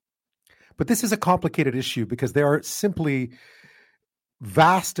 But this is a complicated issue because there are simply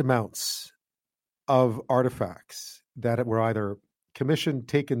vast amounts of artifacts that were either commissioned,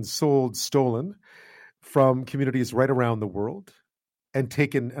 taken, sold, stolen from communities right around the world and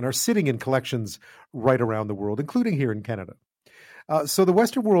taken and are sitting in collections right around the world, including here in Canada. So the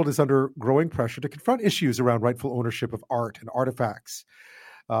Western world is under growing pressure to confront issues around rightful ownership of art and artifacts.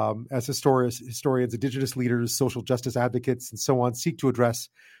 As historians, Indigenous leaders, social justice advocates, and so on seek to address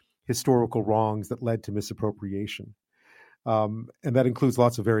historical wrongs that led to misappropriation. And that includes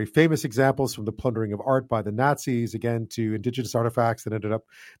lots of very famous examples, from the plundering of art by the Nazis, again, to Indigenous artifacts that ended up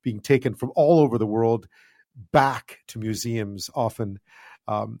being taken from all over the world back to museums, often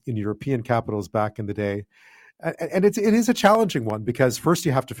in European capitals back in the day. And it is a challenging one, because first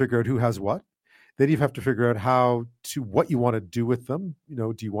you have to figure out who has what. Then you have to figure out what you want to do with them.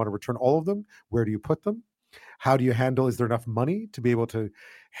 Do you want to return all of them? Where do you put them? How do you handle, is there enough money to be able to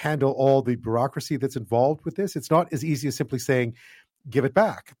handle all the bureaucracy that's involved with this? It's not as easy as simply saying, give it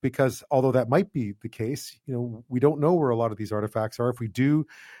back, because although that might be the case, we don't know where a lot of these artifacts are. If we do,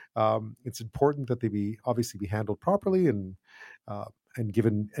 it's important that they obviously be handled properly and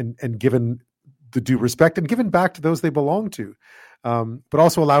given the due respect and given back to those they belong to. But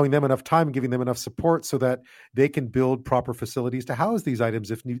also allowing them enough time and giving them enough support so that they can build proper facilities to house these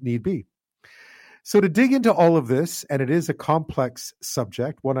items if need be. So to dig into all of this, and it is a complex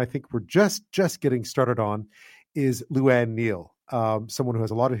subject, one I think we're just getting started on, is Lou-ann Neel, someone who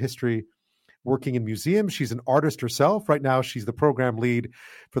has a lot of history working in museums. She's an artist herself. Right now, she's the program lead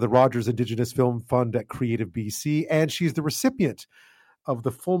for the Rogers Indigenous Film Fund at Creative BC, and she's the recipient of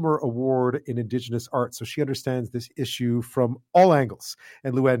the Fulmer Award in Indigenous Art. So she understands this issue from all angles.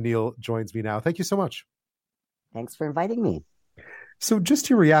 And Lou-ann Neel joins me now. Thank you so much. Thanks for inviting me. So just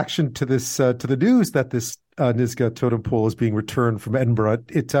your reaction to this, to the news that this Nisga'a totem pole is being returned from Edinburgh.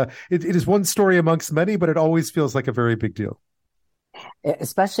 It is one story amongst many, but it always feels like a very big deal.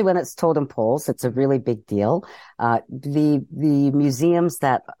 Especially when it's totem poles, it's a really big deal. The museums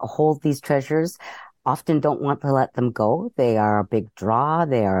that hold these treasures often don't want to let them go. They are a big draw.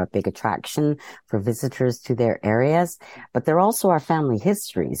 They are a big attraction for visitors to their areas, but they're also our family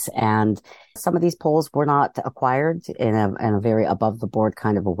histories. And some of these poles were not acquired in a very above the board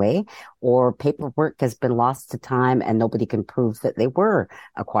kind of a way, or paperwork has been lost to time and nobody can prove that they were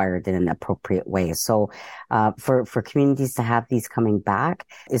acquired in an appropriate way. So, for communities to have these coming back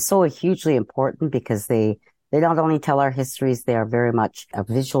is so hugely important, because they not only tell our histories, they are very much a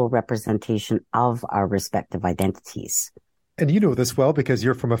visual representation of our respective identities. And you know this well because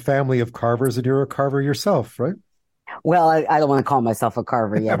you're from a family of carvers and you're a carver yourself, right? Well, I don't want to call myself a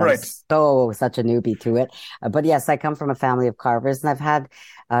carver yet. Right. I'm such a newbie to it. But yes, I come from a family of carvers, and I've had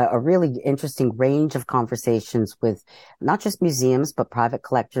a really interesting range of conversations with not just museums, but private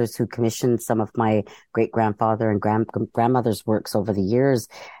collectors who commissioned some of my great-grandfather and grandmother's works over the years,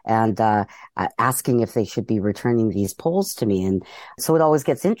 and asking if they should be returning these poles to me. And so it always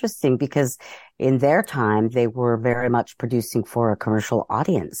gets interesting, because in their time, they were very much producing for a commercial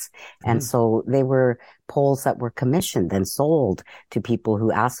audience. And so they were poles that were commissioned and sold to people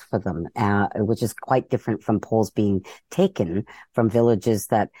who asked for them, which is quite different from poles being taken from villages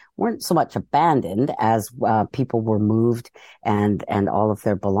that weren't so much abandoned as people were moved and all of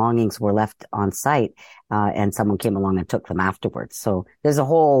their belongings were left on site, and someone came along and took them afterwards. So there's a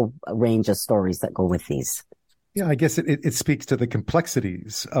whole range of stories that go with these. Yeah, I guess it speaks to the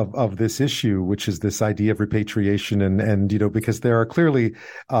complexities of this issue, which is this idea of repatriation, and because there are clearly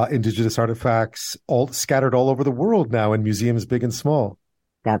Indigenous artifacts all scattered all over the world now in museums big and small.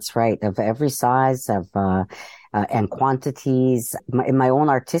 That's right, of every size and quantities. In my own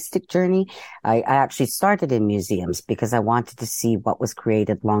artistic journey, I actually started in museums because I wanted to see what was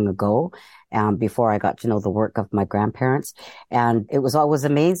created long ago, before I got to know the work of my grandparents. And it was always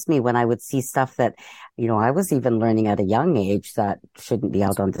amazed me when I would see stuff that, I was even learning at a young age that shouldn't be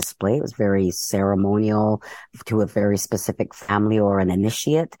out on display. It was very ceremonial to a very specific family or an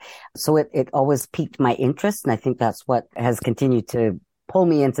initiate. So it always piqued my interest. And I think that's what has continued to pull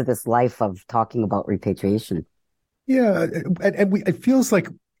me into this life of talking about repatriation. Yeah. And it feels like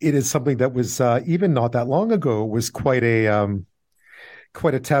it is something that was, even not that long ago, was quite a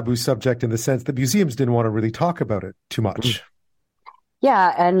taboo subject, in the sense that museums didn't want to really talk about it too much.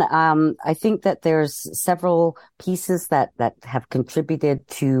 Yeah, and I think that there's several pieces that have contributed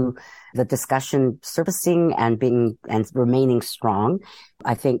to the discussion surfacing and remaining strong.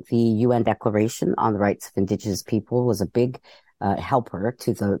 I think the UN Declaration on the Rights of Indigenous People was a big helper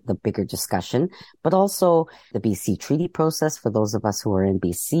to the bigger discussion, but also the BC Treaty process for those of us who are in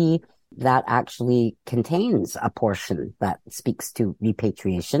BC. That actually contains a portion that speaks to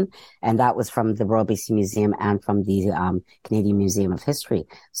repatriation, and that was from the Royal BC Museum and from the Canadian Museum of History.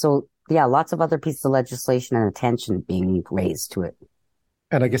 So, yeah, lots of other pieces of legislation and attention being raised to it.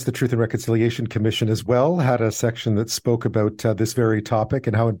 And I guess the Truth and Reconciliation Commission as well had a section that spoke about this very topic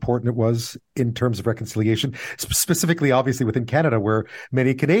and how important it was in terms of reconciliation, specifically, obviously, within Canada, where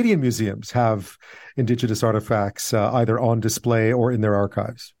many Canadian museums have Indigenous artifacts either on display or in their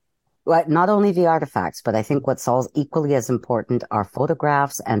archives. Well, not only the artifacts, but I think what's all equally as important are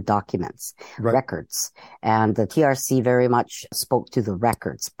photographs and documents, records. And the TRC very much spoke to the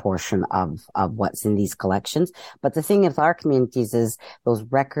records portion of what's in these collections. But the thing with our communities is those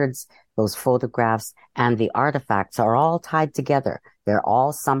records, those photographs, and the artifacts are all tied together. They're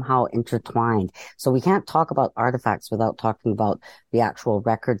all somehow intertwined. So we can't talk about artifacts without talking about the actual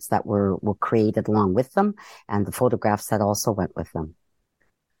records that were created along with them and the photographs that also went with them.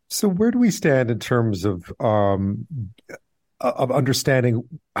 So where do we stand in terms of understanding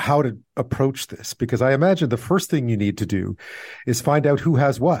how to approach this? Because I imagine the first thing you need to do is find out who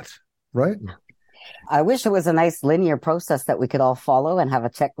has what, right? I wish it was a nice linear process that we could all follow and have a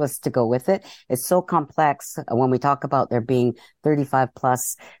checklist to go with it. It's so complex when we talk about there being 35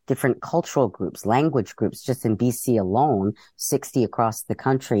 plus different cultural groups, language groups, just in BC alone, 60 across the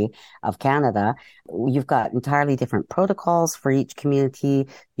country of Canada. You've got entirely different protocols for each community.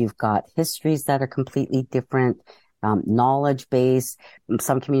 You've got histories that are completely different. Knowledge base.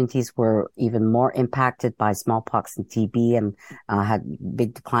 Some communities were even more impacted by smallpox and TB and had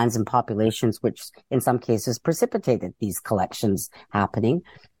big declines in populations, which in some cases precipitated these collections happening.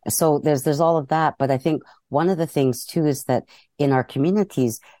 So there's all of that. But I think one of the things too is that in our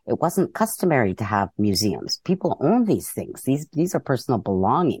communities, it wasn't customary to have museums. People own these things. These are personal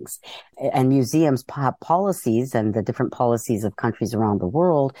belongings. And museums have policies, and the different policies of countries around the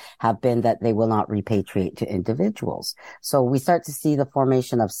world have been that they will not repatriate to individuals. So we start to see the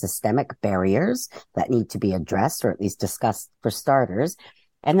formation of systemic barriers that need to be addressed, or at least discussed for starters.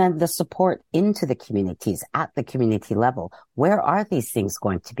 And then the support into the communities at the community level. Where are these things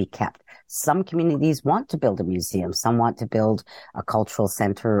going to be kept? Some communities want to build a museum. Some want to build a cultural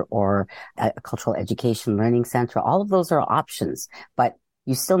center or a cultural education learning center. All of those are options, but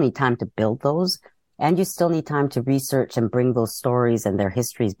you still need time to build those. And you still need time to research and bring those stories and their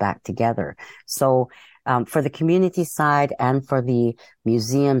histories back together. So for the community side and for the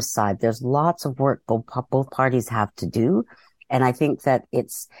museum side, there's lots of work both parties have to do. And I think that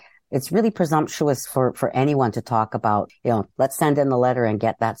it's really presumptuous for anyone to talk about, let's send in the letter and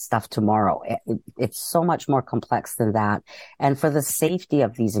get that stuff tomorrow. It's so much more complex than that. And for the safety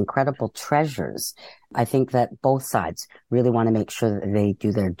of these incredible treasures, I think that both sides really want to make sure that they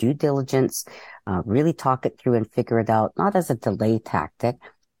do their due diligence, really talk it through and figure it out, not as a delay tactic,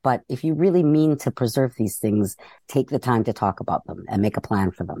 but if you really mean to preserve these things, take the time to talk about them and make a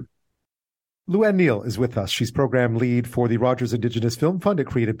plan for them. Lou-ann Neel is with us. She's program lead for the Rogers Indigenous Film Fund at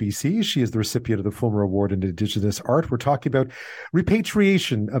Creative BC. She is the recipient of the Fulmer Award in Indigenous Art. We're talking about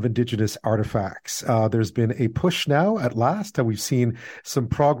repatriation of Indigenous artifacts. There's been a push now at last, and we've seen some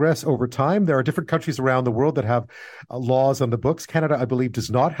progress over time. There are different countries around the world that have laws on the books. Canada, I believe,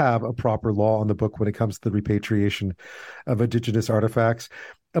 does not have a proper law on the book when it comes to the repatriation of Indigenous artifacts.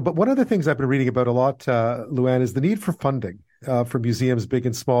 But one of the things I've been reading about a lot, Lou-ann, is the need for funding for museums, big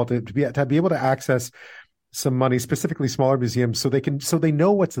and small, to be able to access some money, specifically smaller museums, so they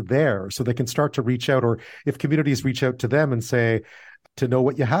know what's there, so they can start to reach out, or if communities reach out to them and say, to know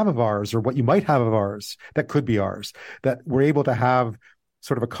what you have of ours or what you might have of ours that could be ours, that we're able to have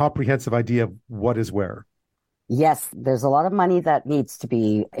sort of a comprehensive idea of what is where. Yes, there's a lot of money that needs to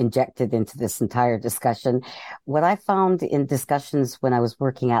be injected into this entire discussion. What I found in discussions when I was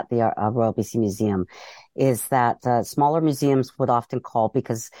working at the Royal BC Museum is that smaller museums would often call,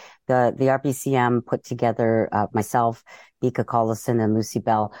 because the RBCM put together, myself, Nika Collison, and Lucy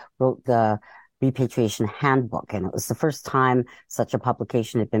Bell wrote the Repatriation Handbook. And it was the first time such a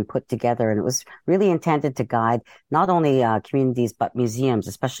publication had been put together. And it was really intended to guide not only communities, but museums,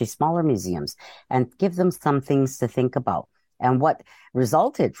 especially smaller museums, and give them some things to think about. And what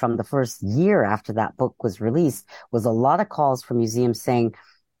resulted from the first year after that book was released was a lot of calls from museums saying,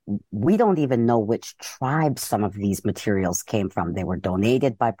 we don't even know which tribe some of these materials came from. They were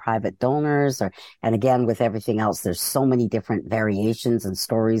donated by private donors, and again, with everything else, there's so many different variations and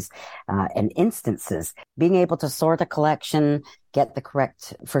stories and instances. Being able to sort a collection, get the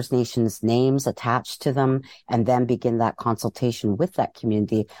correct First Nations names attached to them, and then begin that consultation with that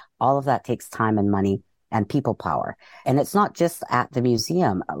community, all of that takes time and money and people power. And it's not just at the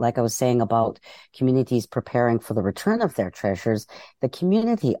museum. Like I was saying about communities preparing for the return of their treasures, the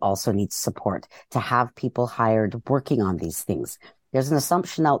community also needs support to have people hired working on these things. There's an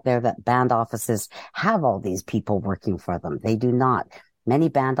assumption out there that band offices have all these people working for them. They do not. Many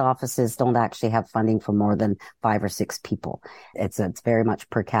band offices don't actually have funding for more than 5 or 6 people. It's very much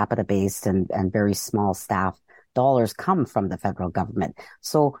per capita based, and very small staff dollars come from the federal government.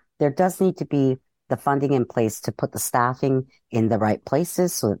 So there does need to be the funding in place to put the staffing in the right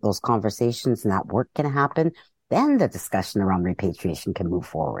places so that those conversations and that work can happen. Then the discussion around repatriation can move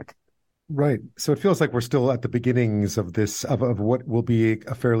forward. Right. So it feels like we're still at the beginnings of this, of what will be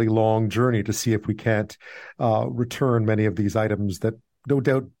a fairly long journey to see if we can't return many of these items that no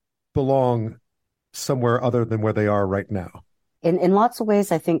doubt belong somewhere other than where they are right now. In lots of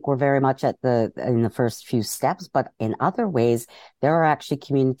ways, I think we're very much in the first few steps, but in other ways, there are actually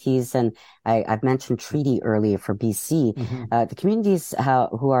communities, and I've mentioned treaty earlier for BC. Mm-hmm. The communities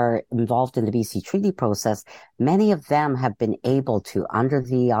who are involved in the BC treaty process, many of them have been able to, under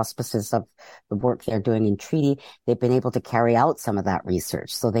the auspices of the work they're doing in treaty, they've been able to carry out some of that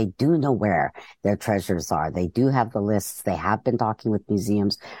research. So they do know where their treasures are. They do have the lists. They have been talking with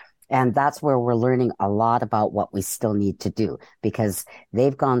museums. And that's where we're learning a lot about what we still need to do, because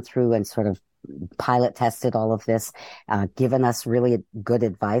they've gone through and sort of pilot tested all of this, given us really good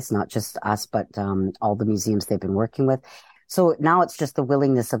advice, not just us, but all the museums they've been working with. So now it's just the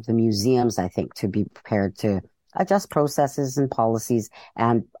willingness of the museums, I think, to be prepared to adjust processes and policies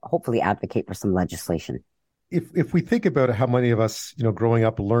and hopefully advocate for some legislation. If we think about how many of us, growing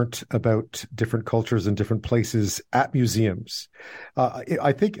up learnt about different cultures and different places at museums,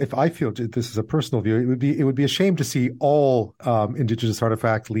 I think if I feel this is a personal view, it would be a shame to see all Indigenous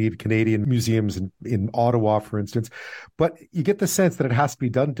artifacts leave Canadian museums in Ottawa, for instance. But you get the sense that it has to be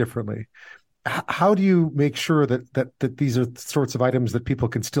done differently. How do you make sure that these are the sorts of items that people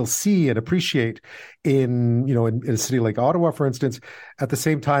can still see and appreciate in a city like Ottawa, for instance, at the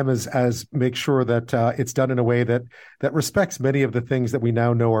same time as make sure that it's done in a way that respects many of the things that we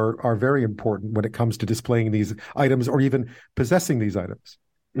now know are very important when it comes to displaying these items or even possessing these items?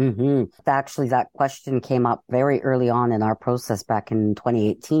 Mm-hmm. Actually, that question came up very early on in our process back in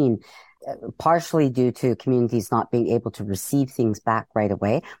 2018. Partially due to communities not being able to receive things back right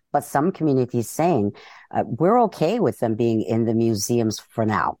away, but some communities saying, we're okay with them being in the museums for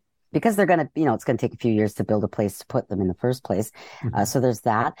now, because they're going to, it's going to take a few years to build a place to put them in the first place. Mm-hmm. So there's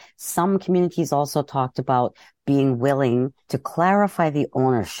that. Some communities also talked about being willing to clarify the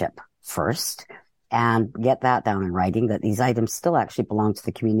ownership first and get that down in writing, that these items still actually belong to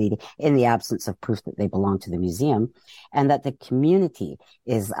the community in the absence of proof that they belong to the museum, and that the community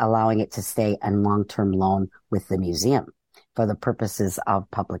is allowing it to stay in long-term loan with the museum for the purposes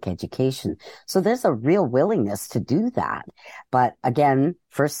of public education. So there's a real willingness to do that. But again,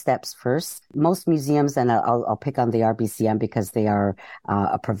 first steps first. Most museums, and I'll pick on the RBCM because they are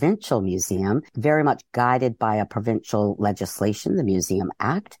a provincial museum, very much guided by a provincial legislation, the Museum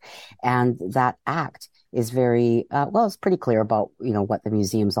Act. And that act is very, it's pretty clear about, what the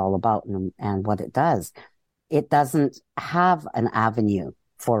museum's all about and what it does. It doesn't have an avenue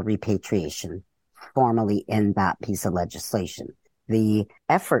for repatriation formally in that piece of legislation. The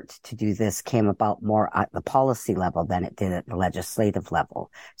effort to do this came about more at the policy level than it did at the legislative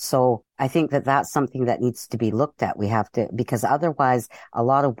level. So I think that that's something that needs to be looked at. We have to, because otherwise a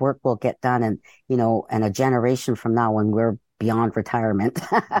lot of work will get done and a generation from now when we're beyond retirement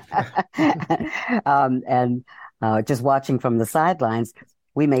and just watching from the sidelines,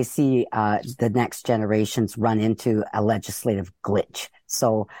 we may see the next generations run into a legislative glitch.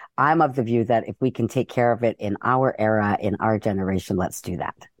 So I'm of the view that if we can take care of it in our era, in our generation, let's do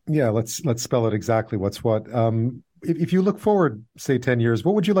that. Yeah, let's spell it exactly what's what. If you look forward, say 10 years,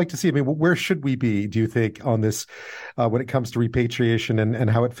 what would you like to see? I mean, where should we be, do you think, on this when it comes to repatriation and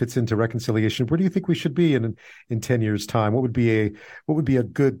how it fits into reconciliation? Where do you think we should be in 10 years' time? What would be a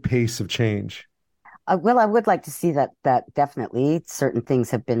good pace of change? Well, I would like to see that definitely certain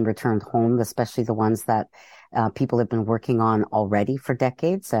things have been returned home, especially the ones that people have been working on already for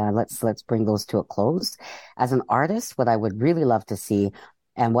decades. Let's bring those to a close. As an artist, what I would really love to see,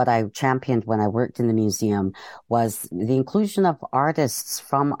 and what I championed when I worked in the museum, was the inclusion of artists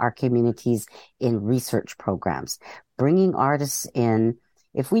from our communities in research programs, bringing artists in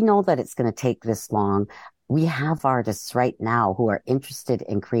if we know that it's going to take this long, we have artists right now who are interested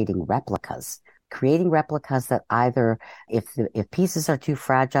in creating replicas that either, if pieces are too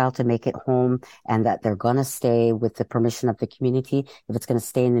fragile to make it home and that they're going to stay with the permission of the community, if it's going to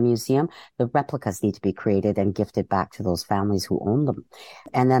stay in the museum, the replicas need to be created and gifted back to those families who own them.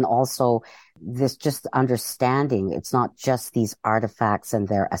 And then also this just understanding, it's not just these artifacts and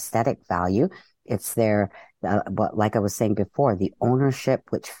their aesthetic value, it's their, but like I was saying before, the ownership,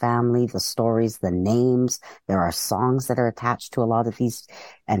 which family, the stories, the names. There are songs that are attached to a lot of these,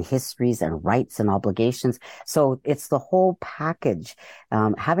 and histories and rights and obligations. So it's the whole package.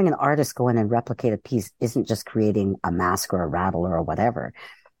 Having an artist go in and replicate a piece isn't just creating a mask or a rattler or whatever.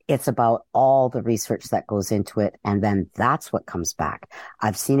 It's about all the research that goes into it, and then that's what comes back.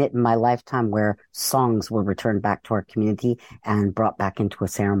 I've seen it in my lifetime where songs were returned back to our community and brought back into a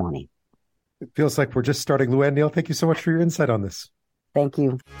ceremony. It feels like we're just starting. Lou-ann Neel, thank you so much for your insight on this. Thank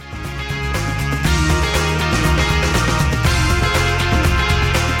you.